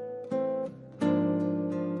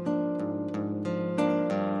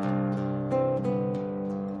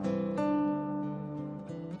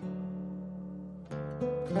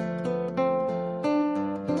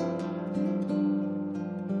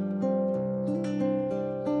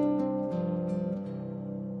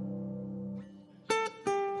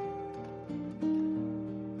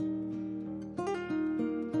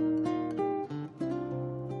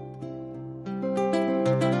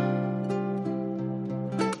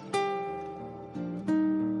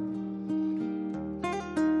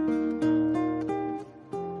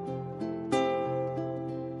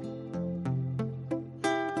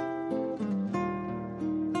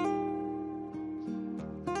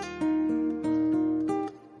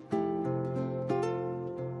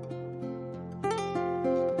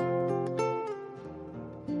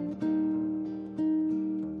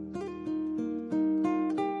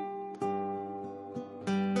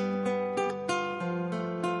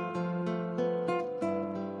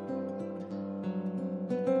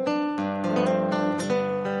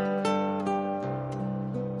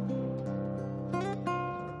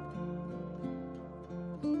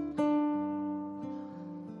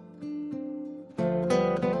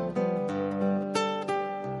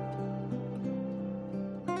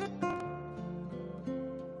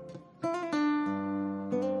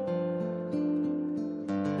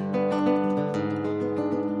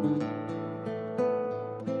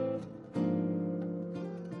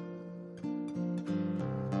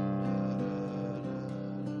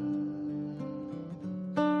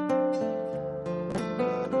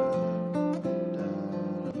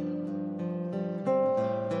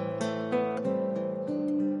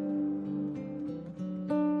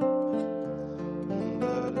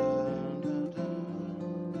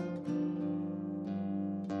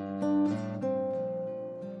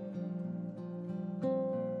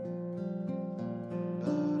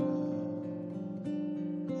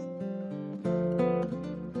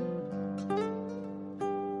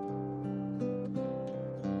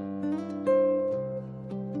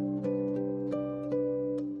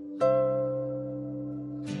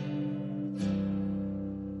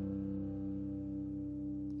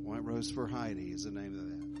 For Heidi is the name of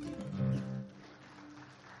that.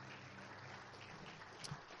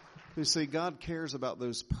 You see, God cares about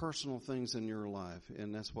those personal things in your life,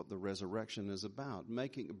 and that's what the resurrection is about.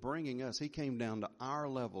 Bringing us. He came down to our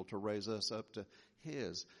level to raise us up to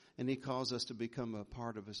His, and He calls us to become a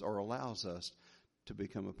part of His, or allows us to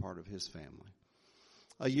become a part of His family.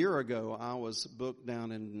 A year ago, I was booked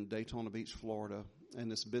down in Daytona Beach, Florida,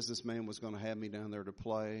 and this businessman was going to have me down there to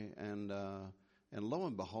play, and lo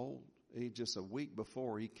and behold, just a week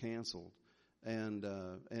before he canceled,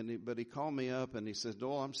 but he called me up and he said,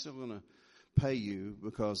 Doyle, I'm still going to pay you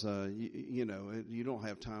because, you don't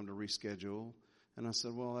have time to reschedule. And I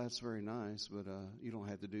said, well, that's very nice, but you don't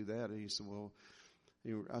have to do that. And he said, well,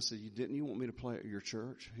 I said, didn't you want me to play at your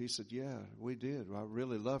church? He said, yeah, we did. I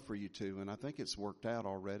really love for you to, and I think it's worked out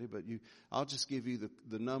already, but I'll just give you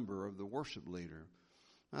the number of the worship leader.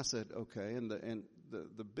 I said, okay. And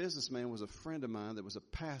the businessman was a friend of mine that was a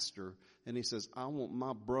pastor, and he says, I want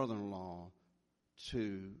my brother-in-law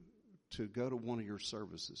to go to one of your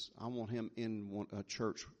services. I want him in a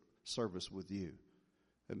church service with you.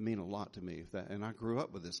 It mean a lot to me. And I grew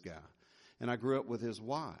up with this guy, and I grew up with his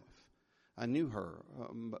wife. I knew her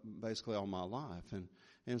basically all my life,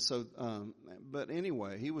 and so. But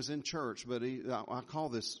anyway, he was in church. But I call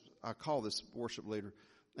this worship leader,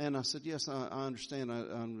 and I said, yes, I understand.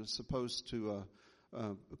 I'm supposed to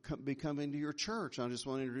be coming to your church. I just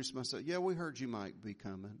want to introduce myself. Yeah, we heard you might be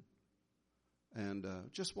coming. And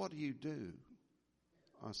just what do you do?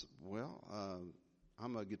 I said, well,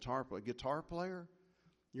 I'm a guitar player.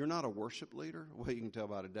 You're not a worship leader? Well, you can tell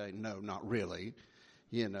by today. No, not really.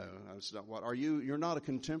 That's not what. You're not a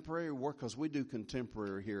contemporary work? Because we do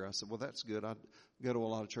contemporary here. I said, well, that's good. I go to a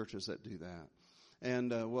lot of churches that do that.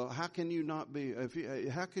 And, well, how can you not be,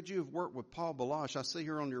 how could you have worked with Paul Balash? I see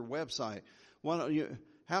here on your website. Why don't you,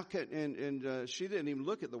 how could, and she didn't even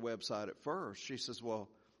look at the website at first. She says, well,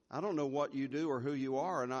 I don't know what you do or who you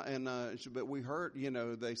are. But we heard,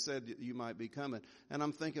 they said you might be coming. And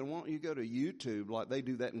I'm thinking, why don't you go to YouTube like they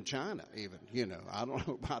do that in China even, I don't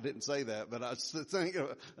know. I didn't say that, but I think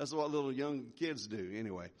that's what little young kids do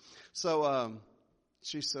anyway. So,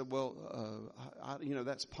 she said, well,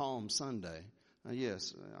 that's Palm Sunday.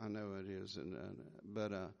 Yes, I know it is.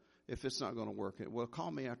 But if it's not going to work, well,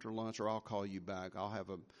 call me after lunch or I'll call you back. I'll have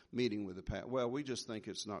a meeting with the pastor. Well, we just think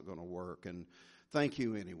it's not going to work. And thank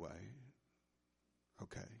you anyway.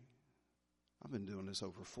 Okay. I've been doing this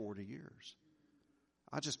over 40 years.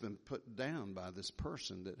 I've just been put down by this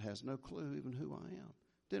person that has no clue even who I am.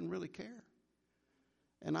 Didn't really care.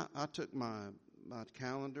 And I took my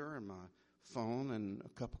calendar and my phone and a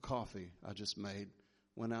cup of coffee I just made,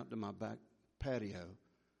 went out to my back patio.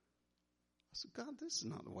 I said, God, this is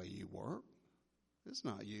not the way you work. This is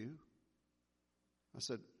not you. I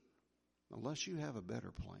said, unless you have a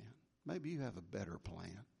better plan. Maybe you have a better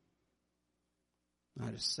plan. And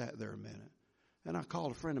I just sat there a minute. And I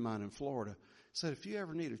called a friend of mine in Florida. Said, if you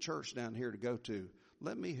ever need a church down here to go to,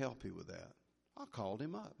 let me help you with that. I called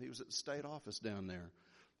him up. He was at the state office down there.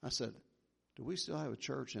 I said, do we still have a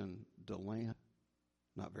church in DeLand?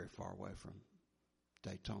 Not very far away from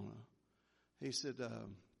Daytona. He said,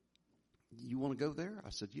 you want to go there? I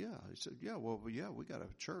said, yeah. He said, yeah, we got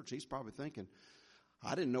a church. He's probably thinking,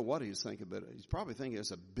 I didn't know what he was thinking, but he's probably thinking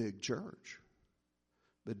it's a big church.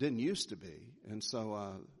 But it didn't used to be. And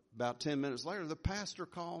so about 10 minutes later, the pastor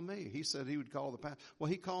called me. He said he would call the pastor. Well,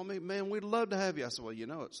 he called me, man, we'd love to have you. I said, well,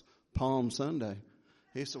 it's Palm Sunday.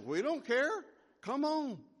 He said, we don't care. Come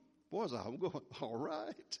on. Boys, I'm going, all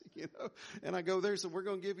right, And I go there, he said, we're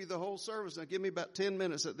going to give you the whole service. Now, give me about 10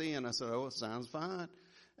 minutes at the end. I said, oh, it sounds fine.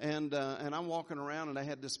 And I'm walking around, and they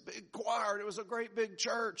had this big choir. It was a great big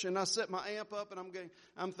church. And I set my amp up, and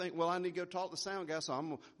I'm thinking, well, I need to go talk to the sound guy. So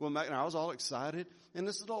I'm going back, and I was all excited. And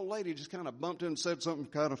this little old lady just kind of bumped in and said something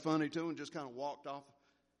kind of funny to him and just kind of walked off.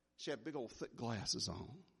 She had big old thick glasses on.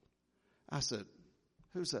 I said,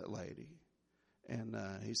 who's that lady? And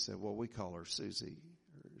he said, well, we call her Susie.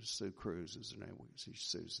 Sue Cruz is her name. She's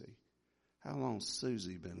Susie. How long's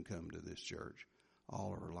Susie been coming to this church?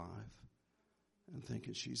 All her life. I'm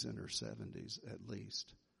thinking she's in her 70s at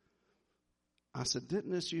least. I said,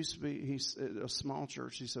 didn't this used to be a small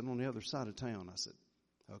church? He said, on the other side of town. I said,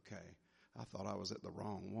 okay. I thought I was at the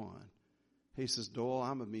wrong one. He says, Doyle,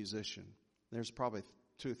 I'm a musician. There's probably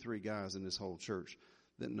 2 or 3 guys in this whole church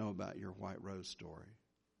that know about your White Rose story.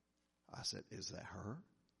 I said, is that her?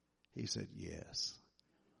 He said, yes.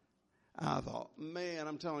 I thought, man,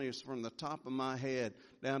 I'm telling you, it's from the top of my head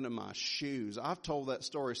down to my shoes. I've told that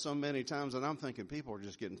story so many times, and I'm thinking people are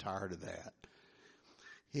just getting tired of that.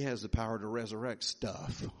 He has the power to resurrect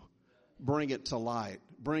stuff, bring it to light,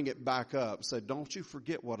 bring it back up. Say, don't you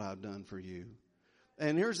forget what I've done for you.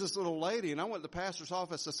 And here's this little lady, and I went to the pastor's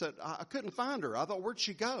office. I said, I couldn't find her. I thought, where'd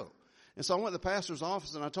she go? And so I went to the pastor's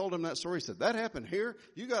office, and I told him that story. He said, that happened here?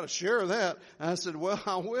 You got to share that. And I said, well,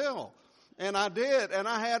 I will. And I did, and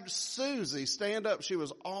I had Susie stand up. She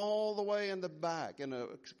was all the way in the back in a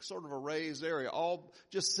sort of a raised area, all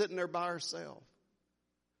just sitting there by herself.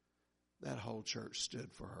 That whole church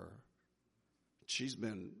stood for her. She's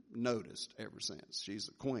been noticed ever since. She's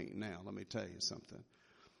a queen now, let me tell you something.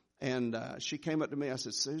 And she came up to me. I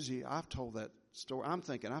said, Susie, I've told that story. I'm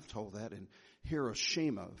thinking I've told that in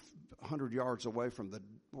Hiroshima, 100 yards away from the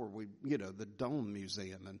Dome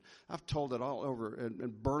Museum. And I've told it all over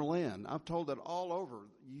in Berlin. I've told it all over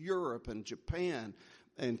Europe and Japan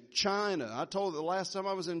and China. I told it the last time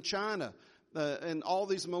I was in China. And all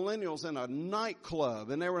these millennials in a nightclub,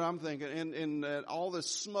 and I'm thinking, in all this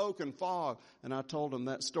smoke and fog, and I told them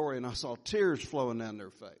that story, and I saw tears flowing down their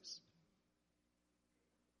face.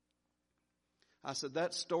 I said,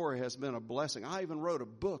 that story has been a blessing. I even wrote a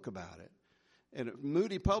book about it, and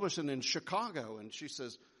Moody Publishing in Chicago, and she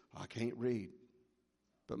says, I can't read,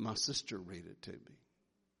 but my sister read it to me.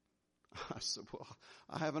 I said, well,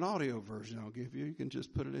 I have an audio version I'll give you. You can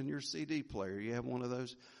just put it in your CD player. You have one of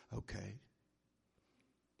those? Okay.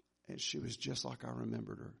 And she was just like I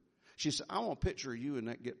remembered her. She said, I want to picture you in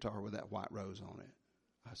that guitar with that white rose on it.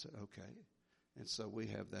 I said, okay. And so we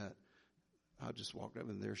have that. I just walked up,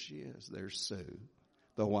 and there she is. There's Sue,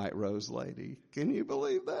 the white rose lady. Can you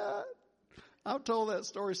believe that? I've told that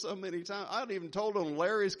story so many times. I'd even told on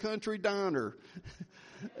Larry's Country Diner.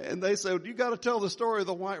 And they said, you got to tell the story of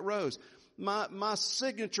the white rose. My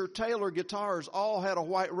signature Taylor guitars all had a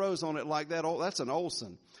white rose on it like that. Oh, that's an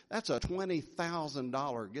Olson. That's a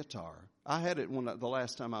 $20,000 guitar. I had it the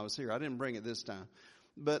last time I was here. I didn't bring it this time.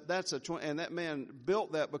 But and that man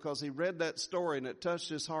built that because he read that story and it touched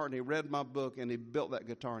his heart, and he read my book and he built that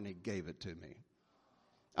guitar and he gave it to me.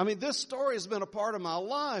 I mean, this story has been a part of my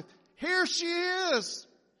life. Here she is.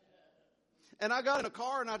 And I got in a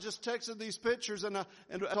car and I just texted these pictures, and I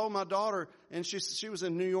told my daughter, and she was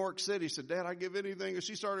in New York City. She said, Dad, I'd give anything. And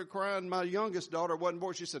she started crying. My youngest daughter wasn't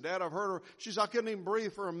born. She said, Dad, I've heard her. She said, I couldn't even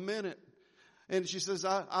breathe for a minute. And she says,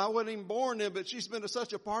 I wasn't even born then, but she's been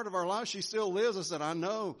such a part of our life. She still lives. I said, I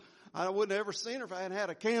know. I wouldn't have ever seen her if I hadn't had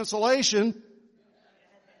a cancellation.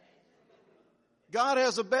 God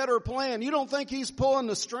has a better plan. You don't think He's pulling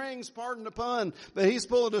the strings, pardon the pun, but He's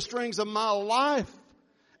pulling the strings of my life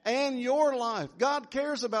and your life. God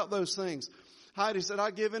cares about those things. Heidi said,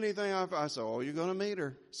 I'd give anything. I said, oh, you're going to meet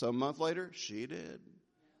her. So a month later, she did.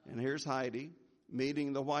 And here's Heidi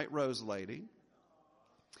meeting the white rose lady.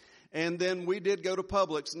 And then we did go to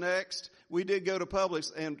Publix next. We did go to Publix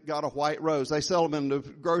and got a white rose. They sell them in the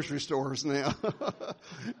grocery stores now.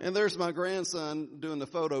 And there's my grandson doing the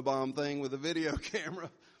photobomb thing with a video camera.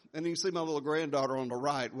 And you can see my little granddaughter on the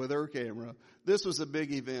right with her camera. This was a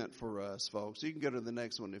big event for us, folks. You can go to the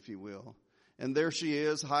next one if you will. And there she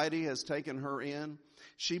is. Heidi has taken her in.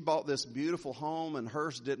 She bought this beautiful home, and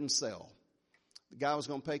hers didn't sell. The guy was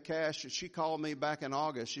going to pay cash. She called me back in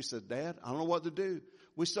August. She said, Dad, I don't know what to do.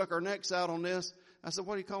 We stuck our necks out on this. I said,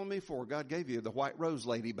 what are you calling me for? God gave you the white rose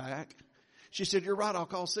lady back. She said, you're right, I'll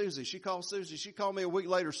call Susie. She called Susie. She called me a week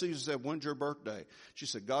later. Susie said, when's your birthday? She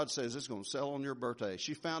said, God says it's going to sell on your birthday.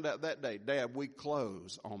 She found out that day, Dad, we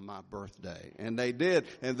close on my birthday. And they did.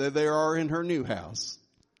 And there they are in her new house.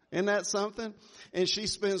 Isn't that something? And she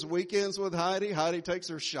spends weekends with Heidi. Heidi takes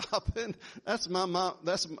her shopping. That's my mom.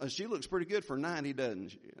 She looks pretty good for 90, doesn't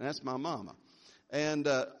she? That's my mama. And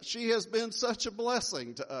she has been such a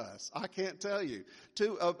blessing to us. I can't tell you.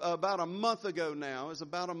 About a month ago now, it was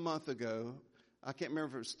about a month ago. I can't remember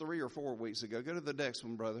if it was 3 or 4 weeks ago. Go to the next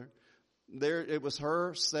one, brother. There, it was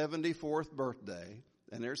her 74th birthday.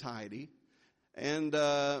 And there's Heidi. And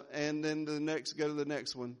then go to the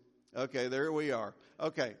next one. Okay, there we are.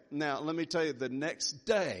 Okay, now let me tell you, the next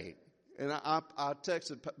day, and I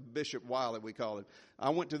texted Bishop Wiley, we call him. I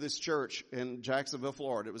went to this church in Jacksonville,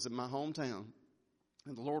 Florida. It was in my hometown.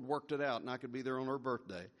 And the Lord worked it out, and I could be there on her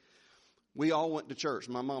birthday. We all went to church.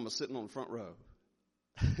 My mom was sitting on the front row.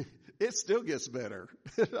 It still gets better.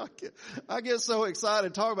 I get so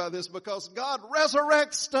excited to talk about this because God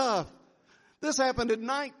resurrects stuff. This happened in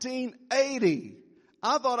 1980.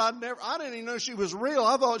 I didn't even know she was real.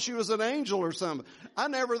 I thought she was an angel or something. I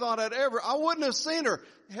never thought I wouldn't have seen her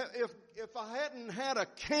if I hadn't had a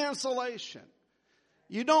cancellation.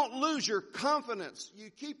 You don't lose your confidence. You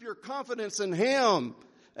keep your confidence in Him.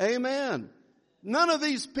 Amen. None of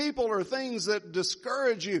these people are things that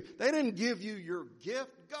discourage you. They didn't give you your gift.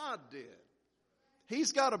 God did.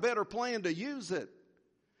 He's got a better plan to use it.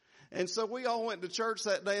 And so we all went to church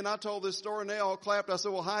that day, and I told this story, and they all clapped. I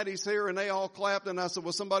said, well, Heidi's here, and they all clapped. And I said,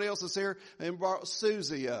 well, somebody else is here, and brought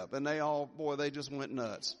Susie up. And they just went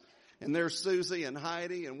nuts. And there's Susie and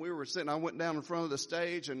Heidi, and we were sitting. I went down in front of the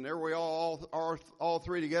stage, and there we all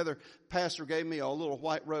three together. Pastor gave me a little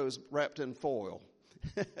white rose wrapped in foil.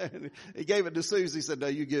 He gave it to Susie. He said, no,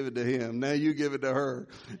 you give it to him. Now you give it to her.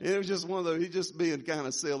 And it was just one of those, he's just being kind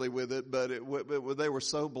of silly with it, but they were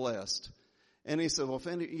so blessed. And he said, well,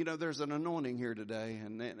 there's an anointing here today.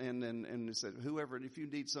 And he said, if you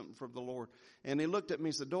need something from the Lord. And he looked at me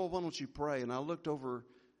and said, Doyle, why don't you pray? And I looked over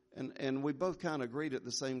And we both kind of agreed at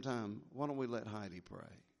the same time, why don't we let Heidi pray?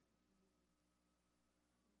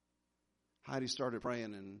 Heidi started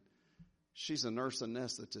praying, and she's a nurse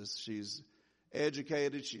anesthetist. She's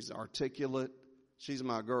educated. She's articulate. She's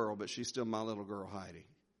my girl, but she's still my little girl, Heidi.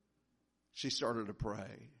 She started to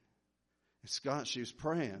pray. And Scott, she was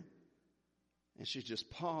praying, and she just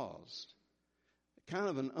paused. Kind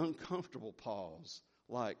of an uncomfortable pause,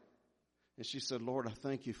 and she said, Lord, I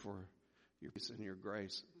thank you for your peace and your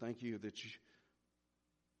grace. Thank you that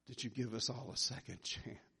you give us all a second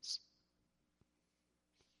chance.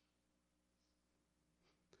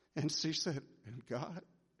 And she said, and God,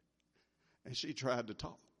 and she tried to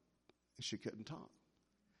talk, and she couldn't talk.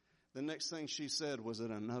 The next thing she said was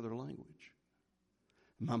in another language.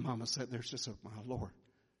 My mama said, there's just my Lord.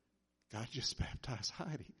 God just baptized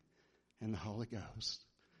Heidi in the Holy Ghost.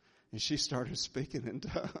 And she started speaking in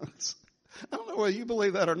tongues. I don't know whether you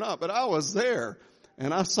believe that or not, but I was there.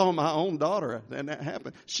 And I saw my own daughter, and that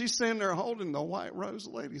happened. She's standing there holding the white rose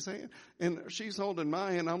lady's hand. And she's holding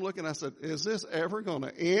my hand. I'm looking, I said, is this ever going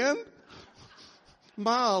to end?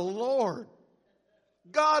 My Lord.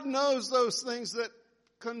 God knows those things that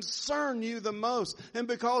concern you the most. And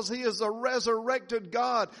because He is a resurrected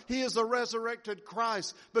God, He is a resurrected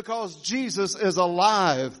Christ, because Jesus is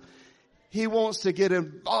alive, He wants to get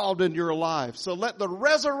involved in your life. So let the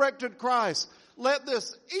resurrected Christ, let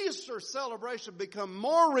this Easter celebration become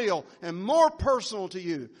more real and more personal to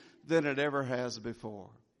you than it ever has before.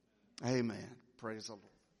 Amen. Praise the Lord.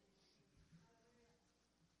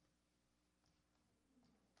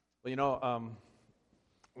 Well,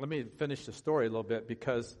 let me finish the story a little bit,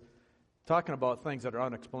 because talking about things that are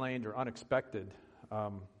unexplained or unexpected,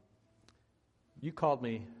 you called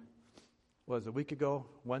me, was it a week ago,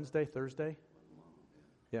 Wednesday, Thursday?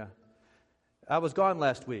 Yeah. I was gone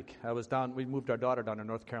last week. I was down, we moved our daughter down to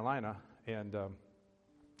North Carolina, and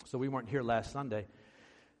so we weren't here last Sunday.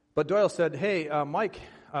 But Doyle said, hey, Mike,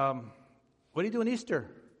 what are you doing Easter?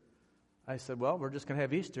 I said, well, we're just going to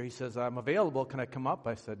have Easter. He says, I'm available. Can I come up?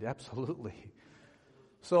 I said, absolutely.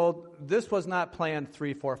 So this was not planned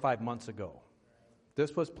 3, 4, 5 months ago.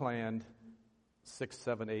 This was planned 6,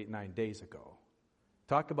 7, 8, 9 days ago.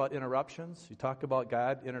 Talk about interruptions. You talk about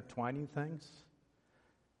God intertwining things.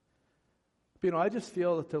 But, I just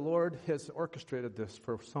feel that the Lord has orchestrated this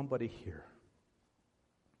for somebody here.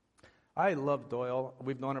 I love Doyle.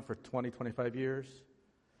 We've known him for 20, 25 years.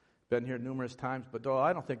 Been here numerous times. But Doyle,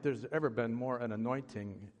 I don't think there's ever been more an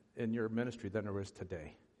anointing in your ministry than there is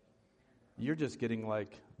today. You're just getting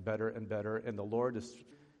better and better, and the Lord is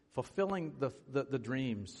fulfilling the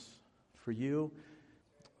dreams for you.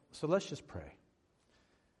 So let's just pray.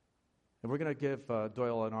 And we're going to give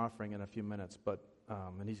Doyle an offering in a few minutes, but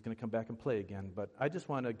and he's going to come back and play again. But I just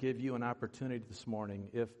want to give you an opportunity this morning.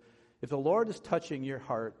 If the Lord is touching your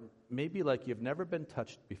heart, maybe like you've never been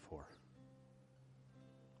touched before,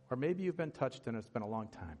 or maybe you've been touched and it's been a long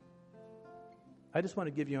time, I just want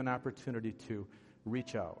to give you an opportunity to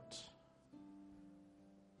reach out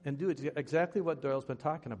and do exactly what Doyle's been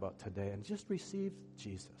talking about today, and just receive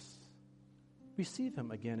Jesus. Receive Him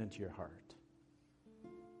again into your heart.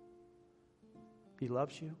 He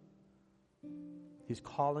loves you. He's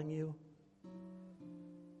calling you.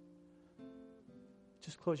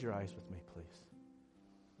 Just close your eyes with me, please.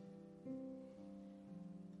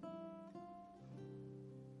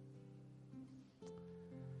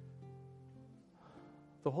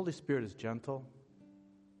 The Holy Spirit is gentle.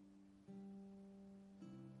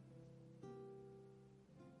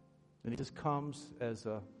 And He just comes as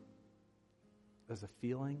a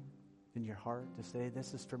feeling in your heart to say,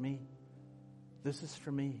 this is for me. This is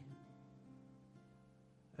for me.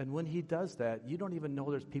 And when He does that, you don't even know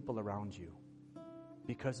there's people around you,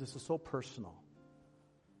 because this is so personal.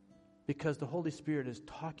 Because the Holy Spirit is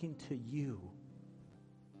talking to you,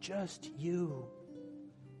 just you.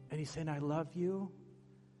 And He's saying, I love you,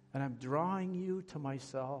 and I'm drawing you to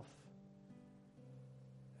myself.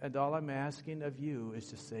 And all I'm asking of you is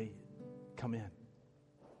to say, come in.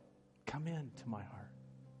 Come into my heart.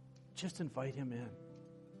 Just invite Him in.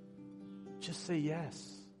 Just say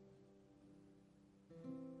yes.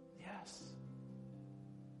 Yes.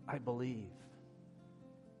 I believe.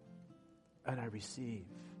 And I receive.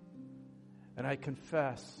 And I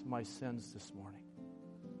confess my sins this morning.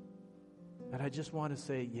 And I just want to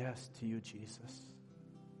say yes to you, Jesus.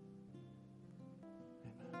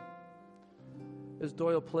 Amen. As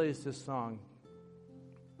Doyle plays this song,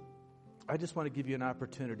 I just want to give you an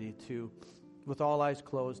opportunity to, with all eyes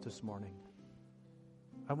closed this morning,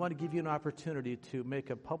 I want to give you an opportunity to make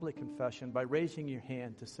a public confession by raising your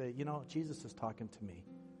hand to say, Jesus is talking to me.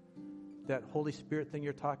 That Holy Spirit thing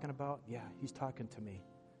you're talking about, yeah, He's talking to me.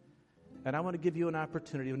 And I want to give you an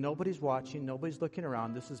opportunity. Nobody's watching. Nobody's looking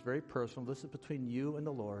around. This is very personal. This is between you and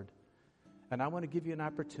the Lord. And I want to give you an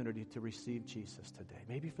opportunity to receive Jesus today,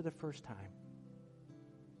 maybe for the first time.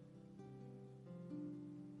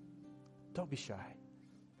 Don't be shy.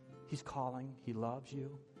 He's calling. He loves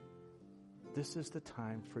you. This is the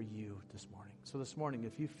time for you this morning. So this morning,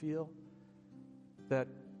 if you feel that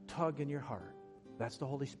tug in your heart, that's the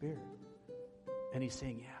Holy Spirit. And He's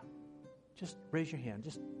saying, yeah, just raise your hand.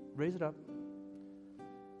 Just raise it up.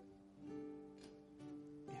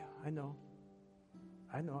 Yeah, I know.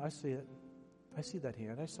 I see it. I see that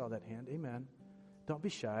hand. I saw that hand. Amen. Don't be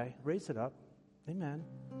shy. Raise it up. Amen.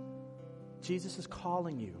 Jesus is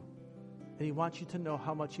calling you, and He wants you to know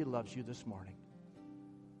how much He loves you this morning.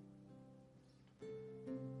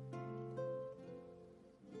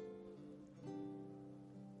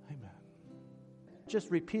 Amen. Just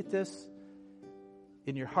repeat this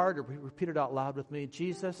in your heart, or repeat it out loud with me.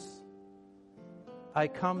 Jesus, I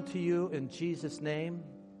come to you in Jesus' name.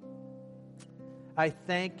 I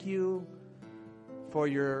thank you for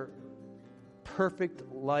your perfect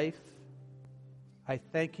life. I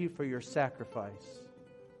thank you for your sacrifice.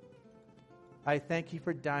 I thank you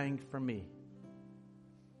for dying for me.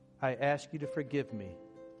 I ask you to forgive me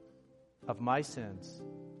of my sins.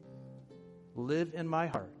 Live in my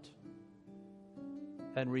heart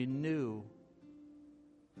and renew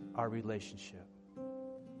our relationship.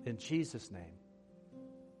 In Jesus' name,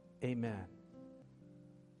 amen.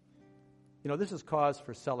 You know, this is cause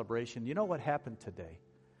for celebration. You know what happened today?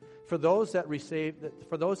 For those that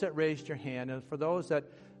raised your hand, and for those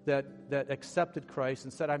that accepted Christ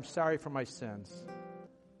and said, I'm sorry for my sins.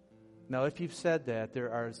 Now, if you've said that,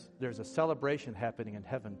 there's a celebration happening in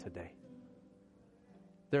heaven today.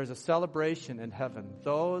 There's a celebration in heaven.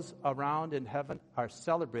 Those around in heaven are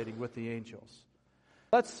celebrating with the angels.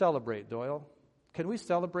 Let's celebrate, Doyle. Can we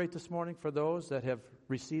celebrate this morning for those that have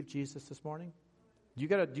received Jesus this morning? Do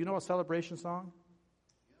you know a celebration song?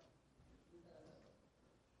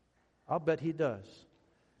 I'll bet he does.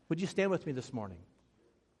 Would you stand with me this morning?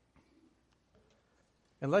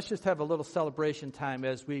 And let's just have a little celebration time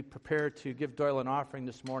as we prepare to give Doyle an offering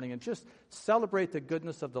this morning and just celebrate the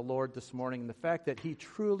goodness of the Lord this morning and the fact that He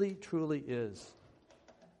truly, truly is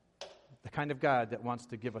the kind of God that wants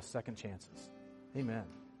to give us second chances. Amen.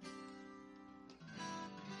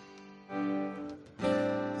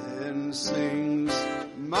 Then sings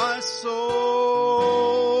my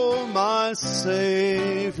soul, my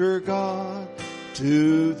Savior God,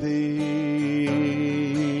 to Thee.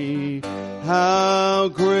 How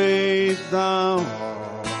great Thou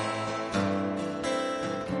art,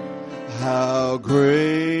 how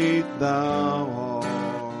great Thou art.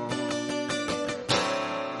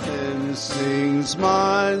 Then sings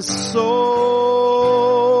my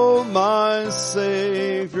soul, my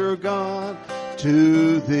Savior God,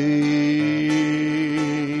 to Thee.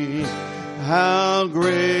 How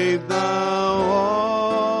great Thou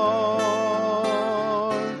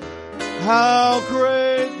art, how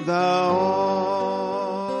great Thou art.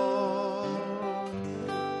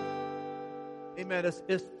 Amen.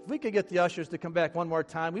 If we could get the ushers to come back one more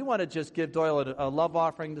time, we want to just give Doyle a love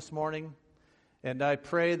offering this morning. And I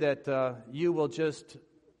pray that you will just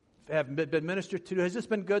have been ministered to. Has this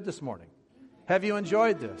been good this morning? Have you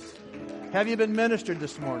enjoyed this? Have you been ministered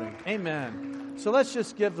this morning? Amen. So let's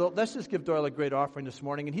just give Doyle a great offering this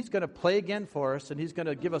morning, and he's going to play again for us, and he's going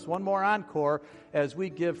to give us one more encore as we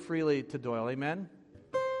give freely to Doyle. Amen.